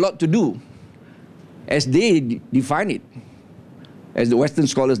got a lot to do, as they define it, as the Western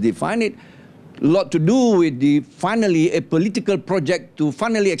scholars define it, a lot to do with the finally a political project to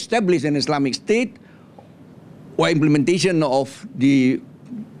finally establish an Islamic state or implementation of the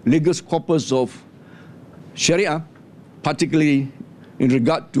legal corpus of Sharia, particularly in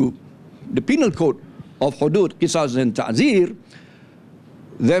regard to the penal code of hudud, qisas and ta'zir.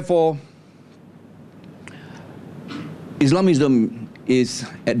 Therefore, Islamism is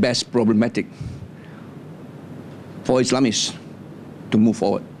at best problematic for Islamists to move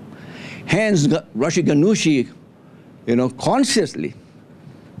forward. Hence, Rashid Ghannouchi, you know, consciously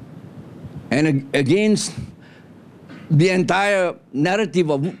and against the entire narrative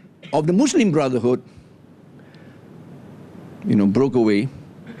of the Muslim Brotherhood, you know, broke away,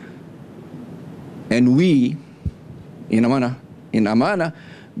 and we in Amana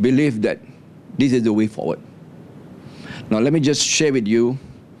believe that this is the way forward. Now let me just share with you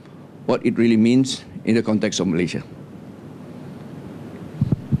what it really means in the context of Malaysia.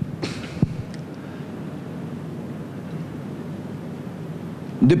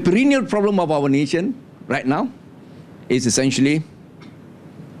 The perennial problem of our nation right now is essentially,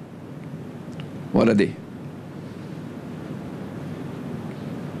 what are they?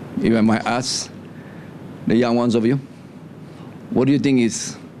 If I might ask the young ones of you, what do you think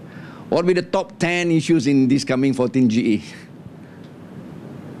is, what will be the top 10 issues in this coming 14 GE?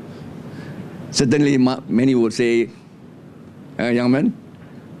 Certainly many would say, young men,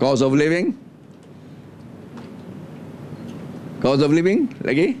 cost of living,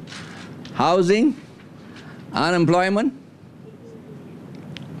 lagi, housing, unemployment.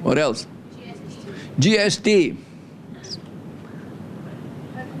 What else? GST.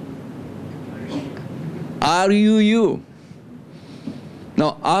 RUU.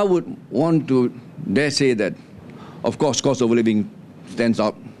 Now, I would want to dare say that, of course, cost of living stands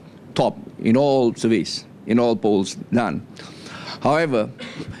out top in all surveys, in all polls done. However,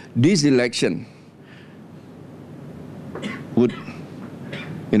 this election would,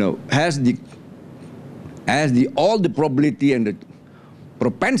 has all the probability and the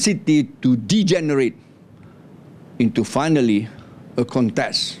propensity to degenerate into finally a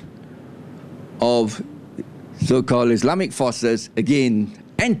contest of so-called Islamic forces against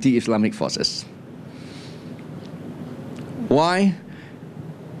anti-Islamic forces. Why?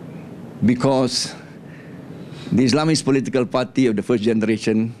 Because the Islamist political party of the first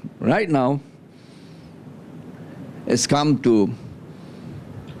generation right now has come to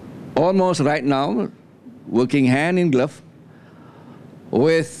almost right now working hand in glove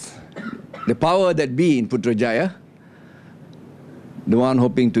with the power that be in Putrajaya, the one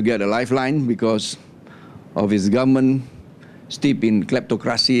hoping to get a lifeline because of his government steeped in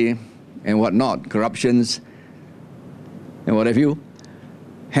kleptocracy and whatnot, corruptions and what have you.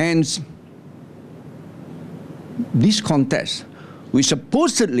 Hence, this contest, which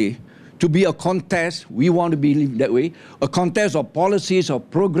supposedly to be a contest, we want to believe that way, a contest of policies or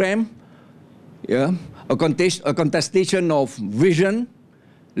program, yeah, a contestation of vision,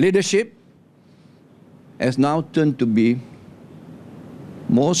 leadership, has now turned to be,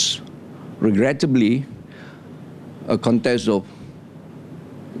 most regrettably, a contest of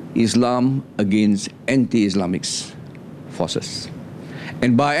Islam against anti-Islamic forces.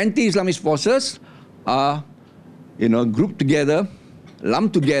 And by anti-Islamist forces are, grouped together,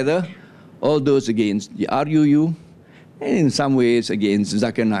 lumped together, all those against the RUU, and in some ways against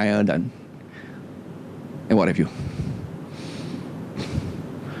Zakir Naik and what have you.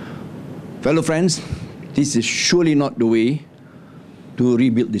 Fellow friends, this is surely not the way to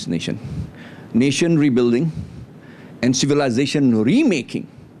rebuild this nation. Nation rebuilding and civilization remaking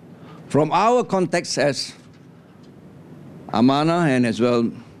from our context as Amanah, and as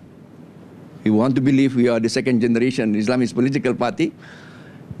well, we want to believe we are the second generation Islamist political party.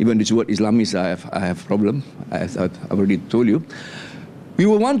 Even this word Islamist, I have problem, as I've already told you. We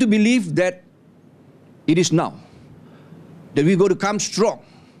will want to believe that it is now, that we're going to come strong.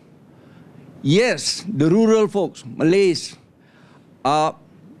 Yes, the rural folks, Malays, are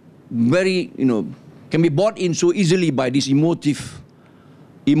very, can be bought in so easily by this emotive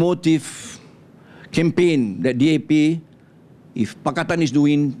campaign that DAP, if Pakatan is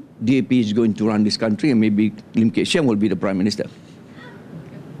doing, DAP is going to run this country, and maybe Lim Kit Siang will be the Prime Minister.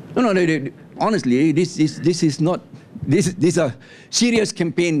 No, honestly, this is not, this is a serious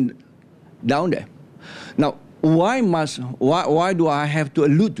campaign down there. Now, why do I have to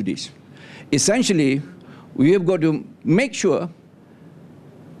allude to this? Essentially, we have got to make sure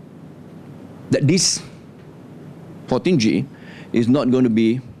that this 14G is not going to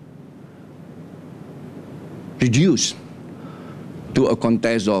be reduced to a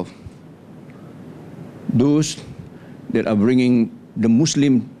contest of those that are bringing the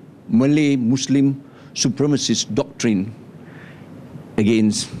Malay Muslim supremacist doctrine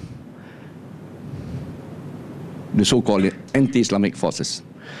against the so-called anti-Islamic forces.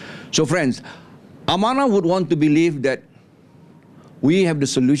 So friends, Amanah would want to believe that we have the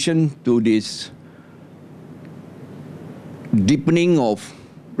solution to this deepening of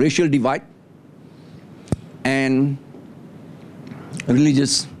racial divide and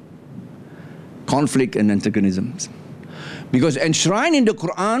religious conflict and antagonisms. Because enshrined in the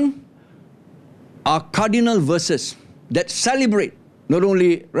Quran are cardinal verses that celebrate, not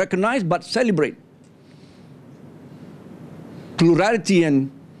only recognize, but celebrate plurality.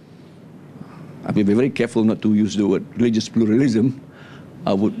 And I will be very careful not to use the word religious pluralism.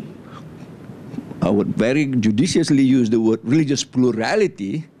 I would very judiciously use the word religious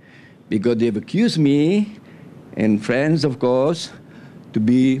plurality, because they have accused me and friends, of course, to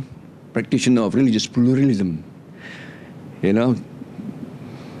be practitioner of religious pluralism.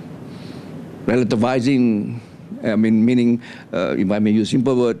 Relativizing, meaning, if I may use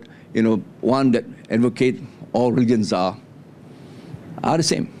simple word, one that advocate all religions are the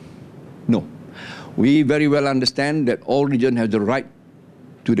same. No. We very well understand that all religion has the right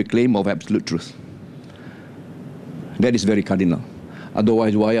to the claim of absolute truth. That is very cardinal.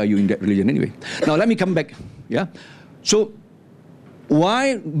 Otherwise, why are you in that religion anyway? Now, let me come back. Yeah. So,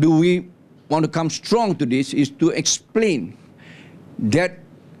 why do we want to come strong to this is to explain that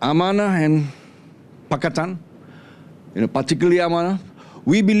Amanah and Pakatan, particularly Amanah,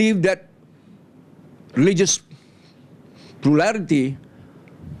 we believe that religious plurality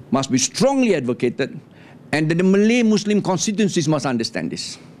must be strongly advocated, and that the Malay Muslim constituencies must understand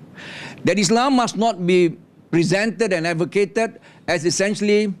this. That Islam must not be presented and advocated as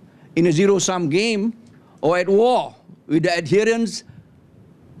essentially in a zero-sum game or at war with the adherents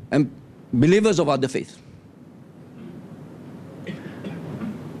and believers of other faiths.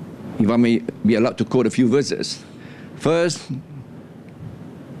 If I may be allowed to quote a few verses. First,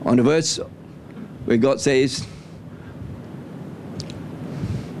 on the verse where God says,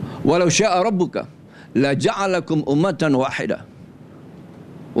 وَلَوْ شَاءَ رَبُّكَ لَجَعَلَكُمْ أُمَّةً وَاحِدَةً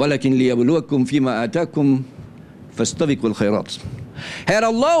وَلَكِنْ لِيَبْلُوَكُمْ فِيمَا آتَاكُمْ فَاسْتَبِقُوا الْخَيْرَاتِ. Had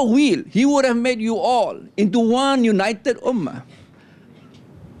Allah willed, He would have made you all into one united ummah.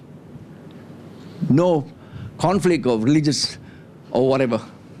 No conflict of religious or whatever.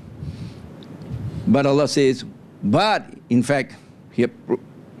 But Allah says, but in fact, He has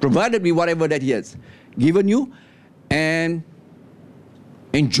provided me whatever that He has given you, and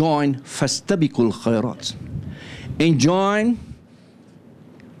enjoin fastabikul khairat. Enjoin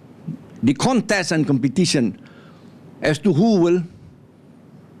the contest and competition as to who will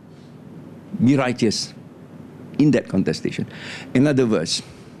be righteous in that contestation. Another verse,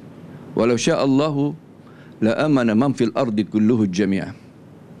 وَلَوْ شَاءَ اللَّهُ لَأَمَنَ مَنْ فِي الْأَرْضِ كُلُّهُ الجَّمِيعَ.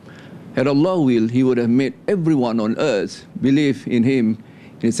 Had Allah will, He would have made everyone on earth believe in Him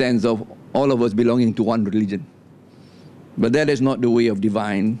in the sense of all of us belonging to one religion. But that is not the way of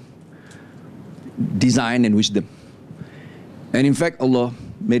divine design and wisdom. And in fact, Allah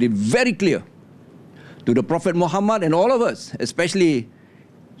made it very clear to the Prophet Muhammad and all of us, especially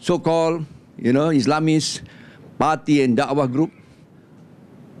so-called, Islamist party and da'wah group.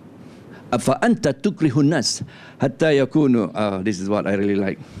 أَفَأَنْتَ تُكْرِهُ النَّاسِ حَتَّى يَكُونُوا. This is what I really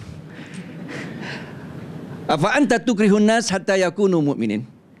like. أَفَأَنْتَ تُكْرِهُ النَّاسِ حَتَّى يَكُونُوا مُؤْمِنِينَ.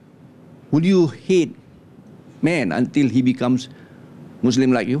 Would you hate man until he becomes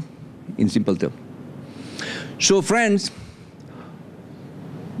Muslim like you? In simple terms. So friends,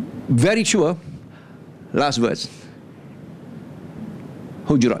 very sure, last verse,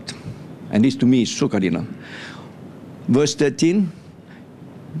 Hujurat. And this to me is so cardinal. Verse 13,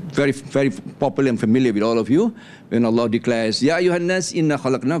 very, very popular and familiar with all of you, when Allah declares, Ya ayuhan nas inna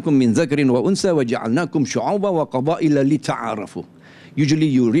khalaqnakum min dhakarin wa unsa wa ja'alnakum shu'uban wa qaba'ila lita'arafu. Usually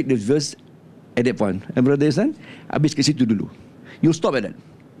you read this verse at that point. And brother Ihsan, habis ke situ dulu. You stop at that.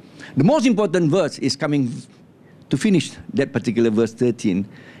 The most important verse is coming to finish that particular verse 13.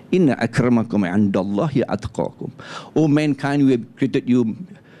 Inna akramakum indallahi atqakum. O mankind, we have created you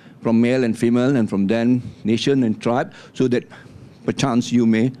from male and female and from then nation and tribe, so that perchance you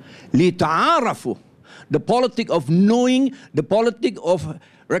may lita'arafu. The politic of knowing, the politic of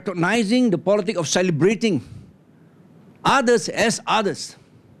recognizing, the politic of celebrating others as others.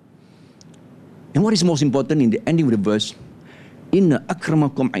 And what is most important in the ending of the verse, Inna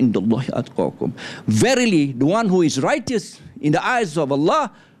akramakum indallahi atqakum. Verily, the one who is righteous in the eyes of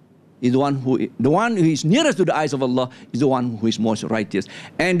Allah is the one who is nearest to the eyes of Allah is the one who is most righteous.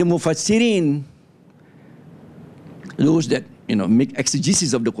 And the Mufassirin, those that make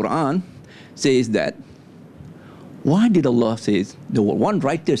exegesis of the Quran, says that why did Allah say the one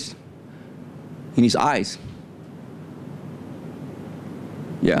righteous in His eyes?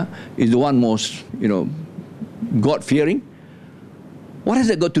 Yeah, is the one most God-fearing. What has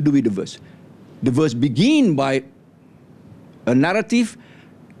that got to do with the verse? The verse begins by a narrative.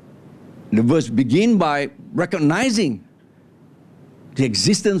 The verse begins by recognizing the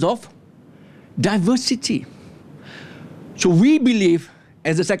existence of diversity. So we believe,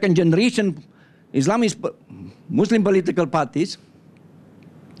 as a second generation Islamist Muslim political parties,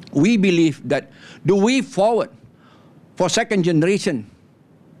 we believe that the way forward for second generation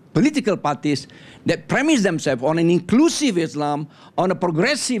political parties that premise themselves on an inclusive Islam, on a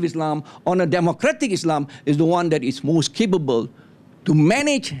progressive Islam, on a democratic Islam is the one that is most capable to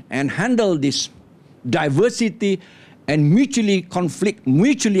manage and handle this diversity and mutually conflict,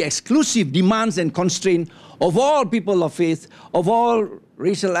 mutually exclusive demands and constraints of all people of faith, of all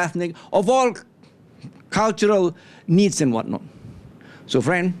racial, ethnic, of all cultural needs and whatnot. So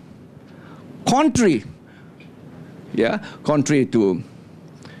friend, contrary to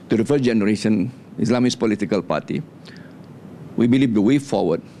the first generation Islamist political party, we believe the way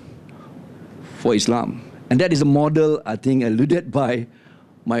forward for Islam, and that is a model, I think, alluded by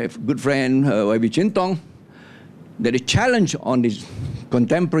my good friend Y.B. Chintong, that the challenge on these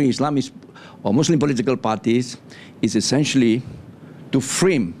contemporary Islamist or Muslim political parties is essentially to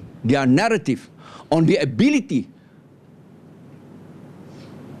frame their narrative on the ability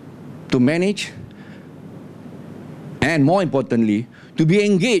to manage and, more importantly, to be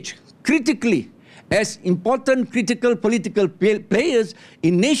engaged critically as important critical political players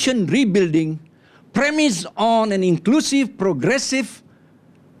in nation rebuilding premised on an inclusive, progressive,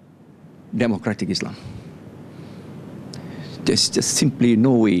 democratic Islam. There's just simply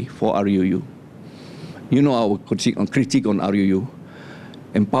no way for RUU. You know our critique on RUU.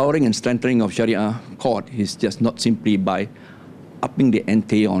 Empowering and strengthening of Sharia court is just not simply by upping the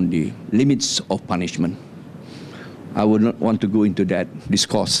ante on the limits of punishment. I would not want to go into that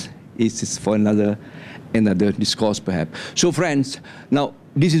discourse. It's for another discourse perhaps. So friends, now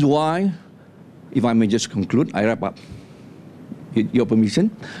this is why, if I may just conclude, I wrap up with your permission.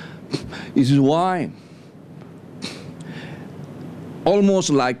 This is why, almost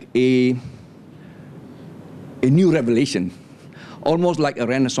like a new revelation, almost like a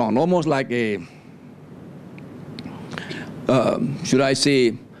renaissance, almost like a, should I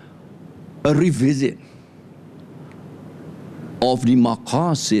say, a revisit of the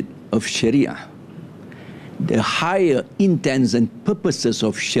maqasid of Sharia, the higher intents and purposes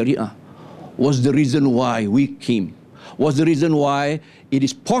of Sharia was the reason why we came, was the reason why it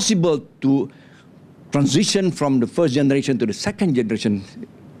is possible to transition from the first generation to the second generation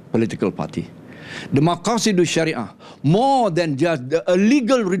political party. The maqasid of Sharia, more than just a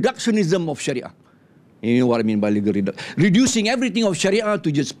legal reductionism of Sharia. You know what I mean by legal reduction? Reducing everything of Sharia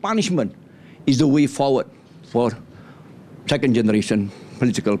to just punishment is the way forward for second generation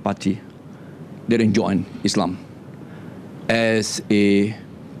political party that enjoin Islam as a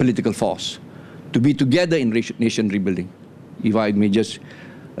political force to be together in nation rebuilding. If I may just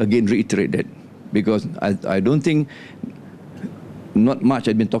again reiterate that, because I don't think not much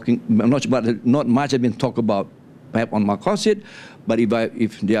has been talked about perhaps on maqasid, but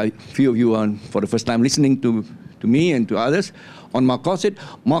if there are few of you are for the first time listening to me and to others on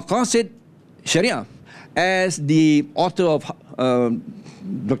maqasid Sharia, as the author of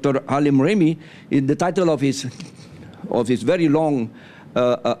Dr. Halim Remi, in the title of his very long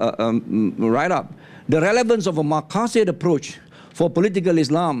write-up, the relevance of a maqasid approach for political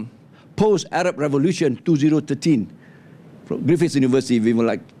Islam post-Arab Revolution 2013. From Griffith University, if you would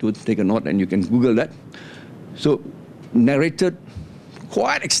like to take a note, and you can Google that. So, narrated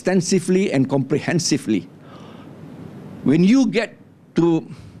quite extensively and comprehensively. When you get to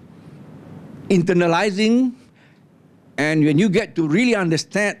internalizing, and when you get to really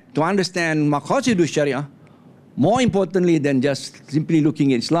understand maqasid Sharia, more importantly than just simply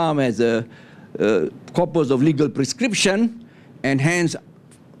looking at Islam as a corpus of legal prescription, and hence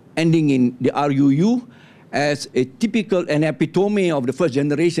ending in the RUU as a typical and epitome of the first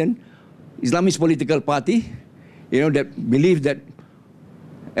generation Islamist political party, that believe that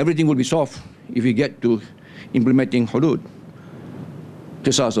everything will be solved if we get to implementing hudud,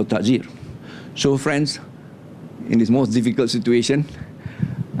 qisas or ta'zir. So friends, in this most difficult situation,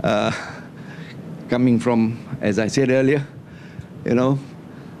 coming from, as I said earlier,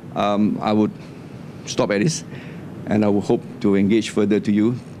 I would stop at this, and I would hope to engage further to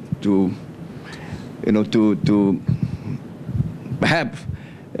you to perhaps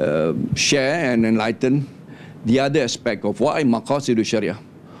share and enlighten the other aspect of why maqasid Sharia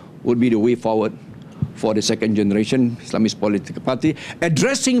would be the way forward for the second generation Islamist political party,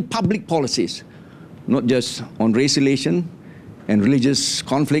 addressing public policies, not just on race relation and religious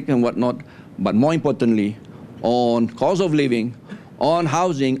conflict and whatnot, but more importantly, on cost of living, on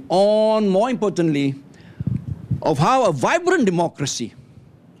housing, on, more importantly, of how a vibrant democracy,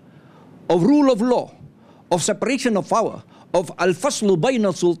 of rule of law, of separation of power, of al-faslu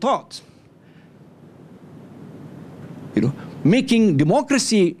bayna sultat, making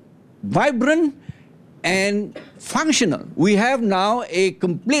democracy vibrant and functional. We have now a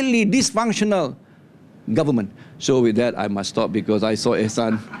completely dysfunctional government. So with that, I must stop because I saw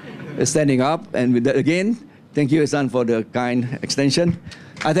Ihsan standing up. And with that, again, thank you, Ihsan, for the kind extension.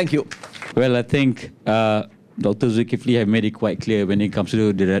 I thank you. Well, I think Dr. Zulkifli have made it quite clear when it comes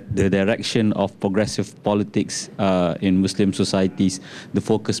to the direction of progressive politics in Muslim societies. The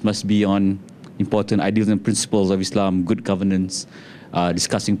focus must be on important ideals and principles of Islam, good governance,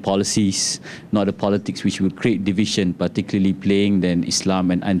 discussing policies, not the politics which will create division, particularly playing then Islam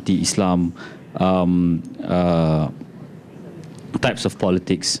and anti-Islam types of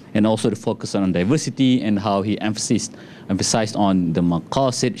politics, and also the focus on diversity and how he emphasized on the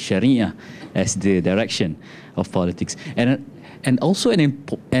maqasid Sharia as the direction of politics. And also an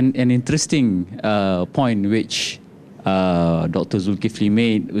interesting point which Dr. Zulkifli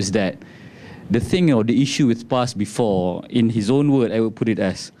made was that the thing or the issue with PAS before, in his own word, I would put it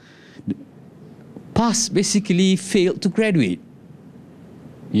as, PAS basically failed to graduate.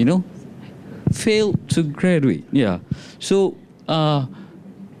 Failed to graduate, yeah. So,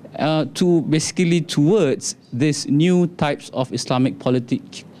 to basically towards this new types of Islamic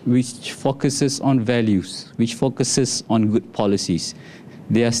politics which focuses on values, which focuses on good policies.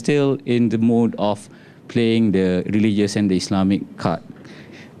 They are still in the mode of playing the religious and the Islamic card,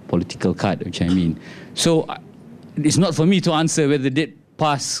 political card, which I mean. So it's not for me to answer whether they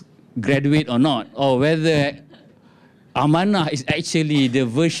pass, graduate or not, or whether Amanah is actually the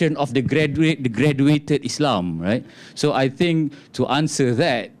version of the graduated Islam, right? So I think to answer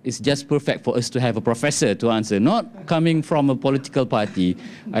that, it's just perfect for us to have a professor to answer, not coming from a political party,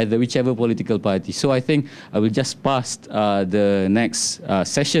 either whichever political party. So I think I will just pass the next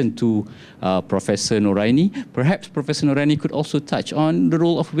session to Professor Noraini. Perhaps Professor Noraini could also touch on the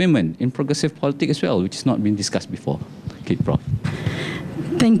role of women in progressive politics as well, which has not been discussed before. Okay, Prof.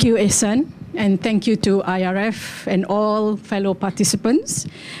 Thank you, Ihsan. And thank you to IRF and all fellow participants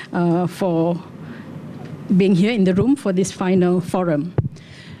for being here in the room for this final forum.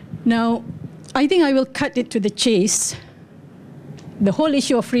 Now, I think I will cut it to the chase. The whole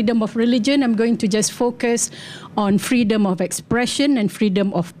issue of freedom of religion, I'm going to just focus on freedom of expression and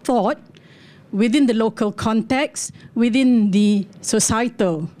freedom of thought within the local context, within the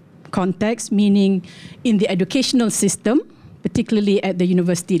societal context, meaning in the educational system, particularly at the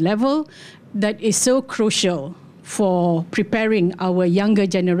university level, that is so crucial for preparing our younger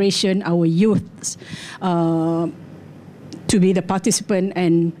generation, our youths, to be the participant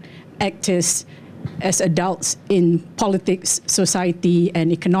and actors as adults in politics, society, and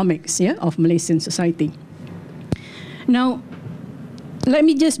economics, of Malaysian society. Now, let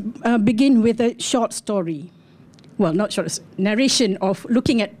me just begin with a short story. Well, not short, narration of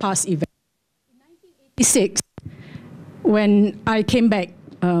looking at past events. In 1986, when I came back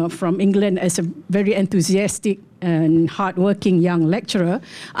from England as a very enthusiastic and hardworking young lecturer,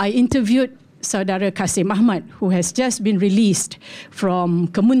 I interviewed Saudara Kasim Ahmad, who has just been released from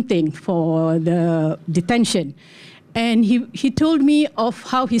Kemunting for the detention. And he told me of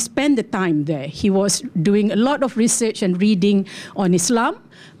how he spent the time there. He was doing a lot of research and reading on Islam,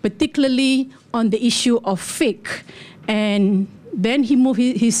 particularly on the issue of fiqh. And then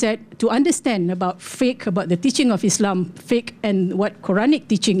he said, to understand about fiqh, about the teaching of Islam, fiqh, and what Quranic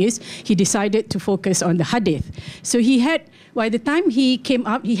teaching is, he decided to focus on the hadith. So he had, by the time he came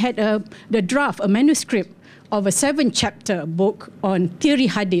up, he had the draft, a manuscript of a 7-chapter book on theory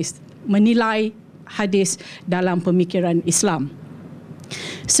hadith, menilai hadis dalam pemikiran Islam.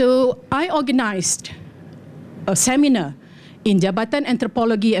 So I organized a seminar in Jabatan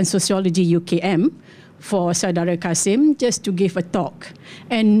Anthropology and Sociology UKM for Saudara Kasim just to give a talk.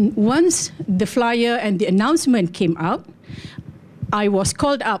 And once the flyer and the announcement came out, I was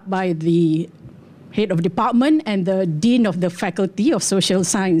called up by the head of department and the dean of the faculty of social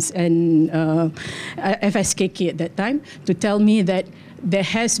science and FSKK at that time to tell me that there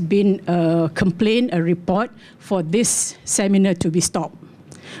has been a complaint, a report for this seminar to be stopped,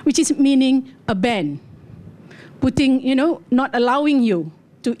 which is meaning a ban, putting, not allowing you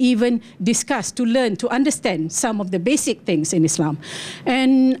to even discuss, to learn, to understand some of the basic things in Islam.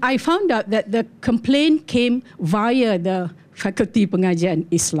 And I found out that the complaint came via the Fakulti Pengajian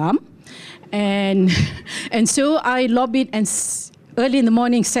Islam. And so I lobbied and early in the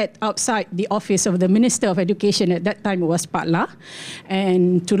morning sat outside the office of the Minister of Education, at that time it was Patla,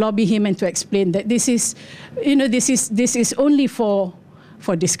 and to lobby him and to explain that this is only for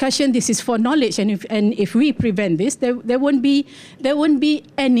discussion, this is for knowledge, and if we prevent this, there won't be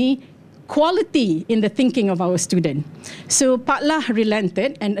any quality in the thinking of our student. So Patla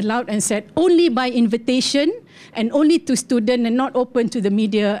relented and allowed and said only by invitation and only to student and not open to the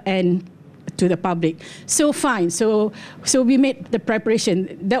media and to the public. So fine. So we made the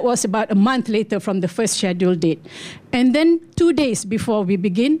preparation. That was about a month later from the first scheduled date. And then 2 days before we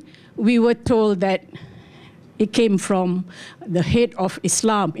begin, we were told that it came from the head of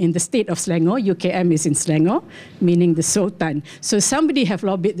Islam in the state of Selangor. UKM is in Selangor, meaning the Sultan. So somebody have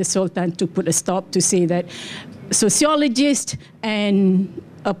lobbied the Sultan to put a stop, to say that sociologists and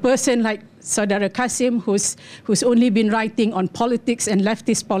a person like Saudara Kasim, who's only been writing on politics and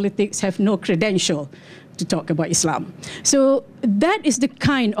leftist politics, have no credential to talk about Islam. So that is the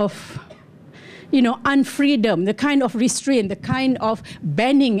kind of unfreedom, the kind of restraint, the kind of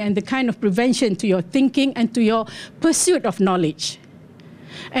banning and the kind of prevention to your thinking and to your pursuit of knowledge.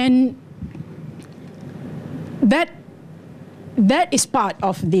 And that is part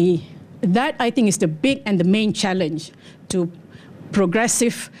of that I think is the big and the main challenge to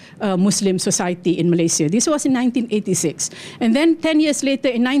progressive Muslim society in Malaysia. This was in 1986. And then 10 years later,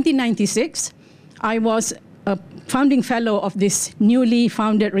 in 1996, I was founding fellow of this newly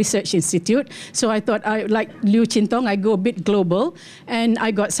founded research institute. So I thought, like Liu Chintong, I go a bit global, and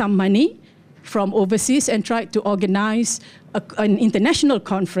I got some money from overseas and tried to organize an international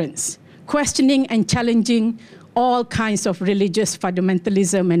conference, questioning and challenging all kinds of religious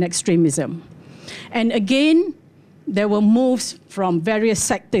fundamentalism and extremism. And again, there were moves from various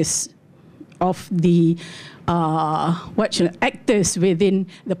sectors of the actors within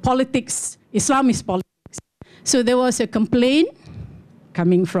the politics, Islamist politics. So there was a complaint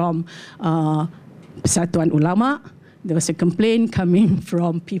coming from Persatuan Ulama. There was a complaint coming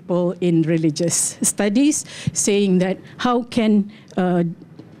from people in religious studies saying that how can a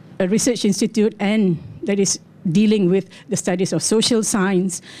research institute and that is dealing with the studies of social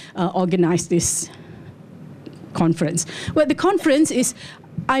science organize this conference. Well, the conference is,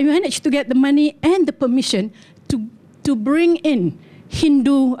 I managed to get the money and the permission to bring in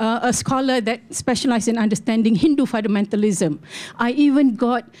Hindu, a scholar that specialized in understanding Hindu fundamentalism. I even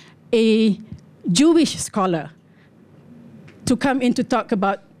got a Jewish scholar to come in to talk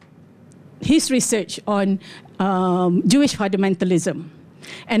about his research on Jewish fundamentalism.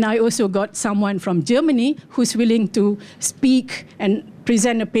 And I also got someone from Germany who's willing to speak and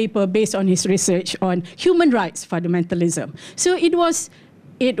present a paper based on his research on human rights fundamentalism. So it was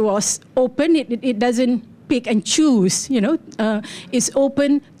open. It doesn't pick and choose. It's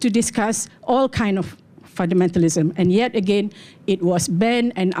open to discuss all kind of fundamentalism. And yet again, it was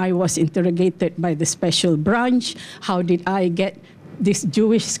banned, and I was interrogated by the special branch. How did I get this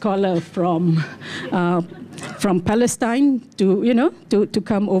Jewish scholar from Palestine to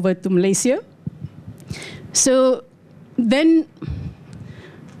come over to Malaysia? So then,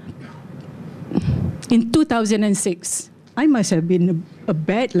 in 2006, I must have been a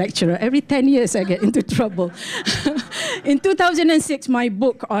bad lecturer. Every 10 years I get into trouble. In 2006, my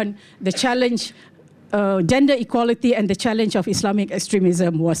book on the challenge, gender equality and the challenge of Islamic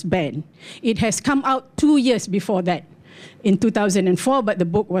extremism was banned. It has come out 2 years before that, in 2004, but the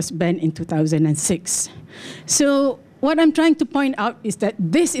book was banned in 2006. So what I'm trying to point out is that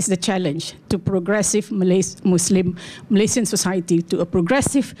this is the challenge to progressive Malaysian society, to a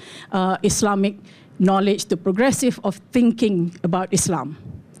progressive Islamic knowledge, to progressive of thinking about Islam.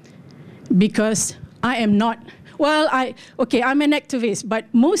 Because I am not, I'm an activist, but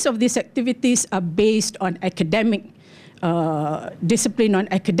most of these activities are based on academic discipline, on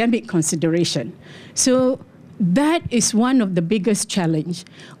academic consideration. So that is one of the biggest challenge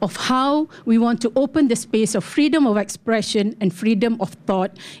of how we want to open the space of freedom of expression and freedom of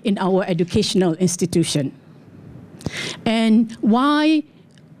thought in our educational institution. And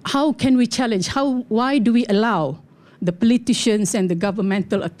how can we challenge? Why do we allow the politicians and the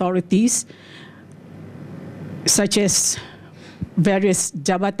governmental authorities, such as various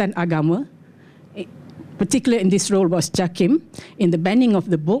Jabatan Agama, particularly in this role was Jakim, in the banning of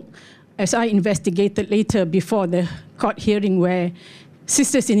the book, as I investigated later before the court hearing where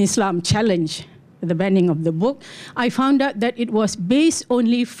Sisters in Islam challenged the banning of the book, I found out that it was based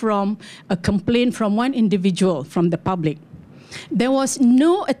only from a complaint from one individual from the public. There was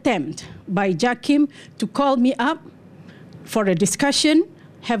no attempt by Jakim to call me up for a discussion,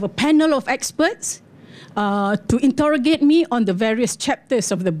 have a panel of experts to interrogate me on the various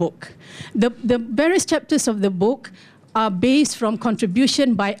chapters of the book. The various chapters of the book are based from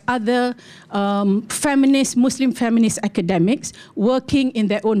contribution by other Muslim feminist academics working in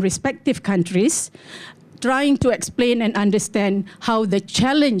their own respective countries, trying to explain and understand how the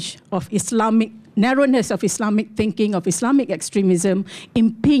challenge of narrowness of Islamic thinking, of Islamic extremism,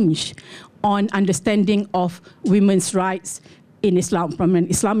 impinge on understanding of women's rights in Islam from an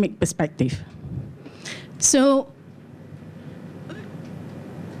Islamic perspective. So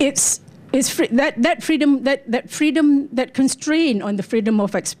it's that freedom, that constraint on the freedom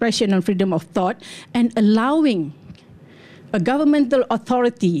of expression and freedom of thought, and allowing a governmental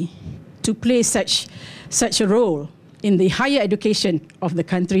authority to play such a role in the higher education of the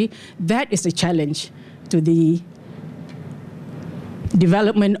country, that is a challenge to the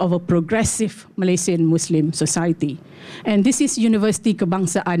development of a progressive Malaysian Muslim society. And this is Universiti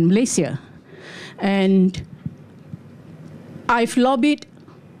Kebangsaan Malaysia. And I've lobbied.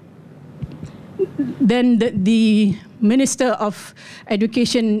 Then the Minister of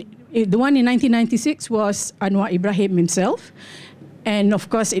Education, the one in 1996 was Anwar Ibrahim himself. And of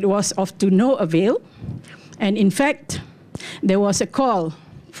course, it was of to no avail. And in fact, there was a call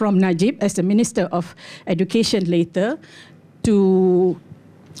from Najib as the Minister of Education later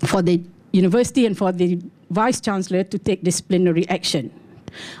for the university and for the Vice Chancellor to take disciplinary action.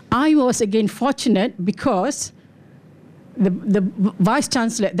 I was again fortunate because the Vice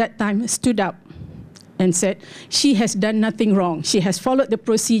Chancellor at that time stood up and said, she has done nothing wrong. She has followed the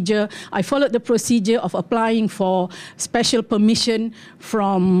procedure. I followed the procedure of applying for special permission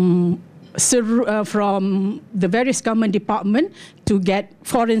from the various government department to get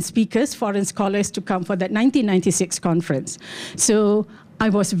foreign speakers, foreign scholars to come for that 1996 conference. So I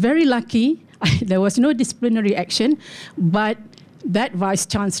was very lucky. There was no disciplinary action, but that vice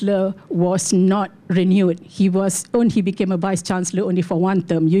chancellor was not renewed. He became a vice chancellor only for one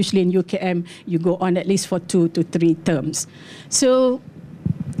term. Usually in UKM, you go on at least for 2 to 3 terms. So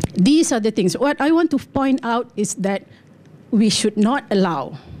these are the things. What I want to point out is that we should not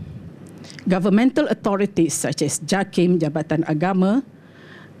allow governmental authorities such as JAKIM, Jabatan Agama,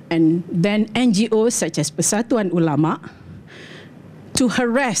 and then NGOs such as Persatuan Ulama to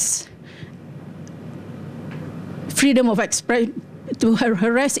harass freedom of expression, to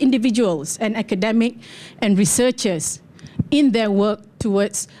harass individuals and academic and researchers in their work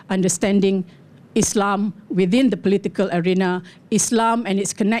towards understanding Islam within the political arena, Islam and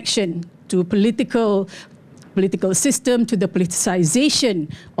its connection to political system, to the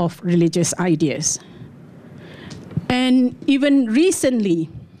politicization of religious ideas. And even recently,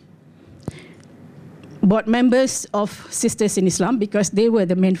 board members of Sisters in Islam, because they were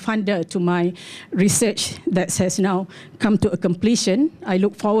the main funder to my research that has now come to a completion. I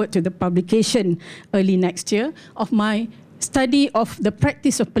look forward to the publication early next year of my study of the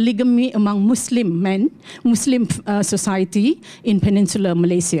practice of polygamy among Muslim men, Muslim society in Peninsular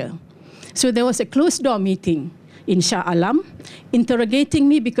Malaysia. So there was a closed-door meeting in Shah Alam interrogating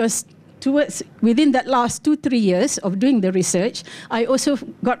me because within that last 2-3 years of doing the research, I also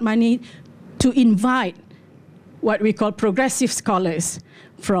got money to invite what we call progressive scholars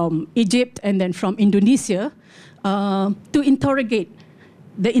from Egypt and then from Indonesia to interrogate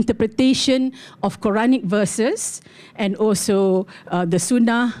the interpretation of Quranic verses and also the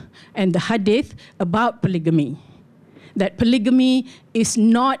Sunnah and the Hadith about polygamy. That polygamy is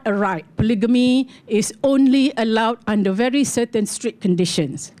not a right. Polygamy is only allowed under very certain strict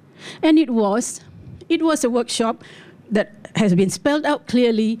conditions. And it was a workshop that has been spelled out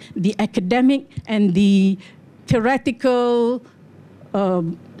clearly, the academic and the theoretical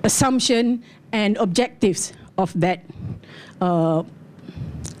assumption and objectives of that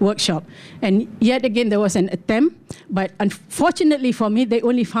workshop. And yet again, there was an attempt, but unfortunately for me, they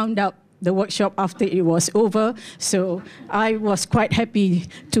only found out the workshop after it was over. So I was quite happy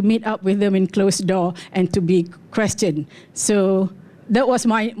to meet up with them in closed door and to be questioned. So that was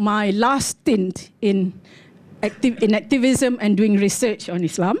my last stint in activism and doing research on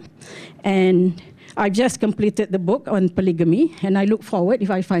Islam. And I've just completed the book on polygamy, and I look forward,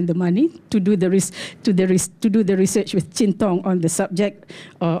 if I find the money, to do the research with Chin Tong on the subject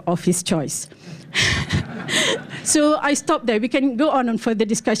of his choice. So I stop there. We can go on further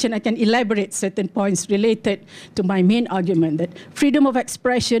discussion. I can elaborate certain points related to my main argument that freedom of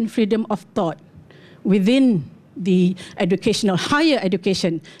expression, freedom of thought within the higher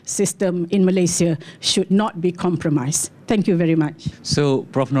education system in Malaysia should not be compromised. Thank you very much. So,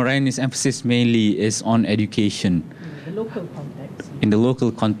 Prof. Noraini's emphasis mainly is on education. In the local context. In the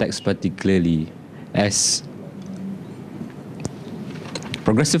local context particularly, as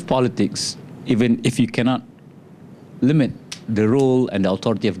progressive politics, even if you cannot limit the role and the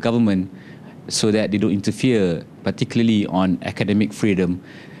authority of government so that they don't interfere, particularly on academic freedom,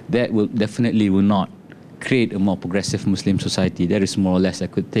 that will definitely not create a more progressive Muslim society. That is more or less I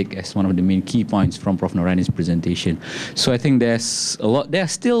could take as one of the main key points from Prof. Noraini's presentation. So I think there are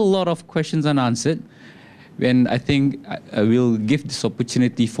still a lot of questions unanswered, and I think I will give this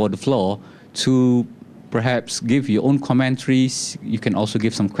opportunity for the floor to perhaps give your own commentaries. You can also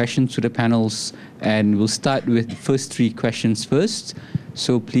give some questions to the panels, and we'll start with the first 3 questions first.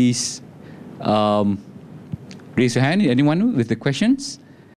 So please raise your hand, anyone with the questions?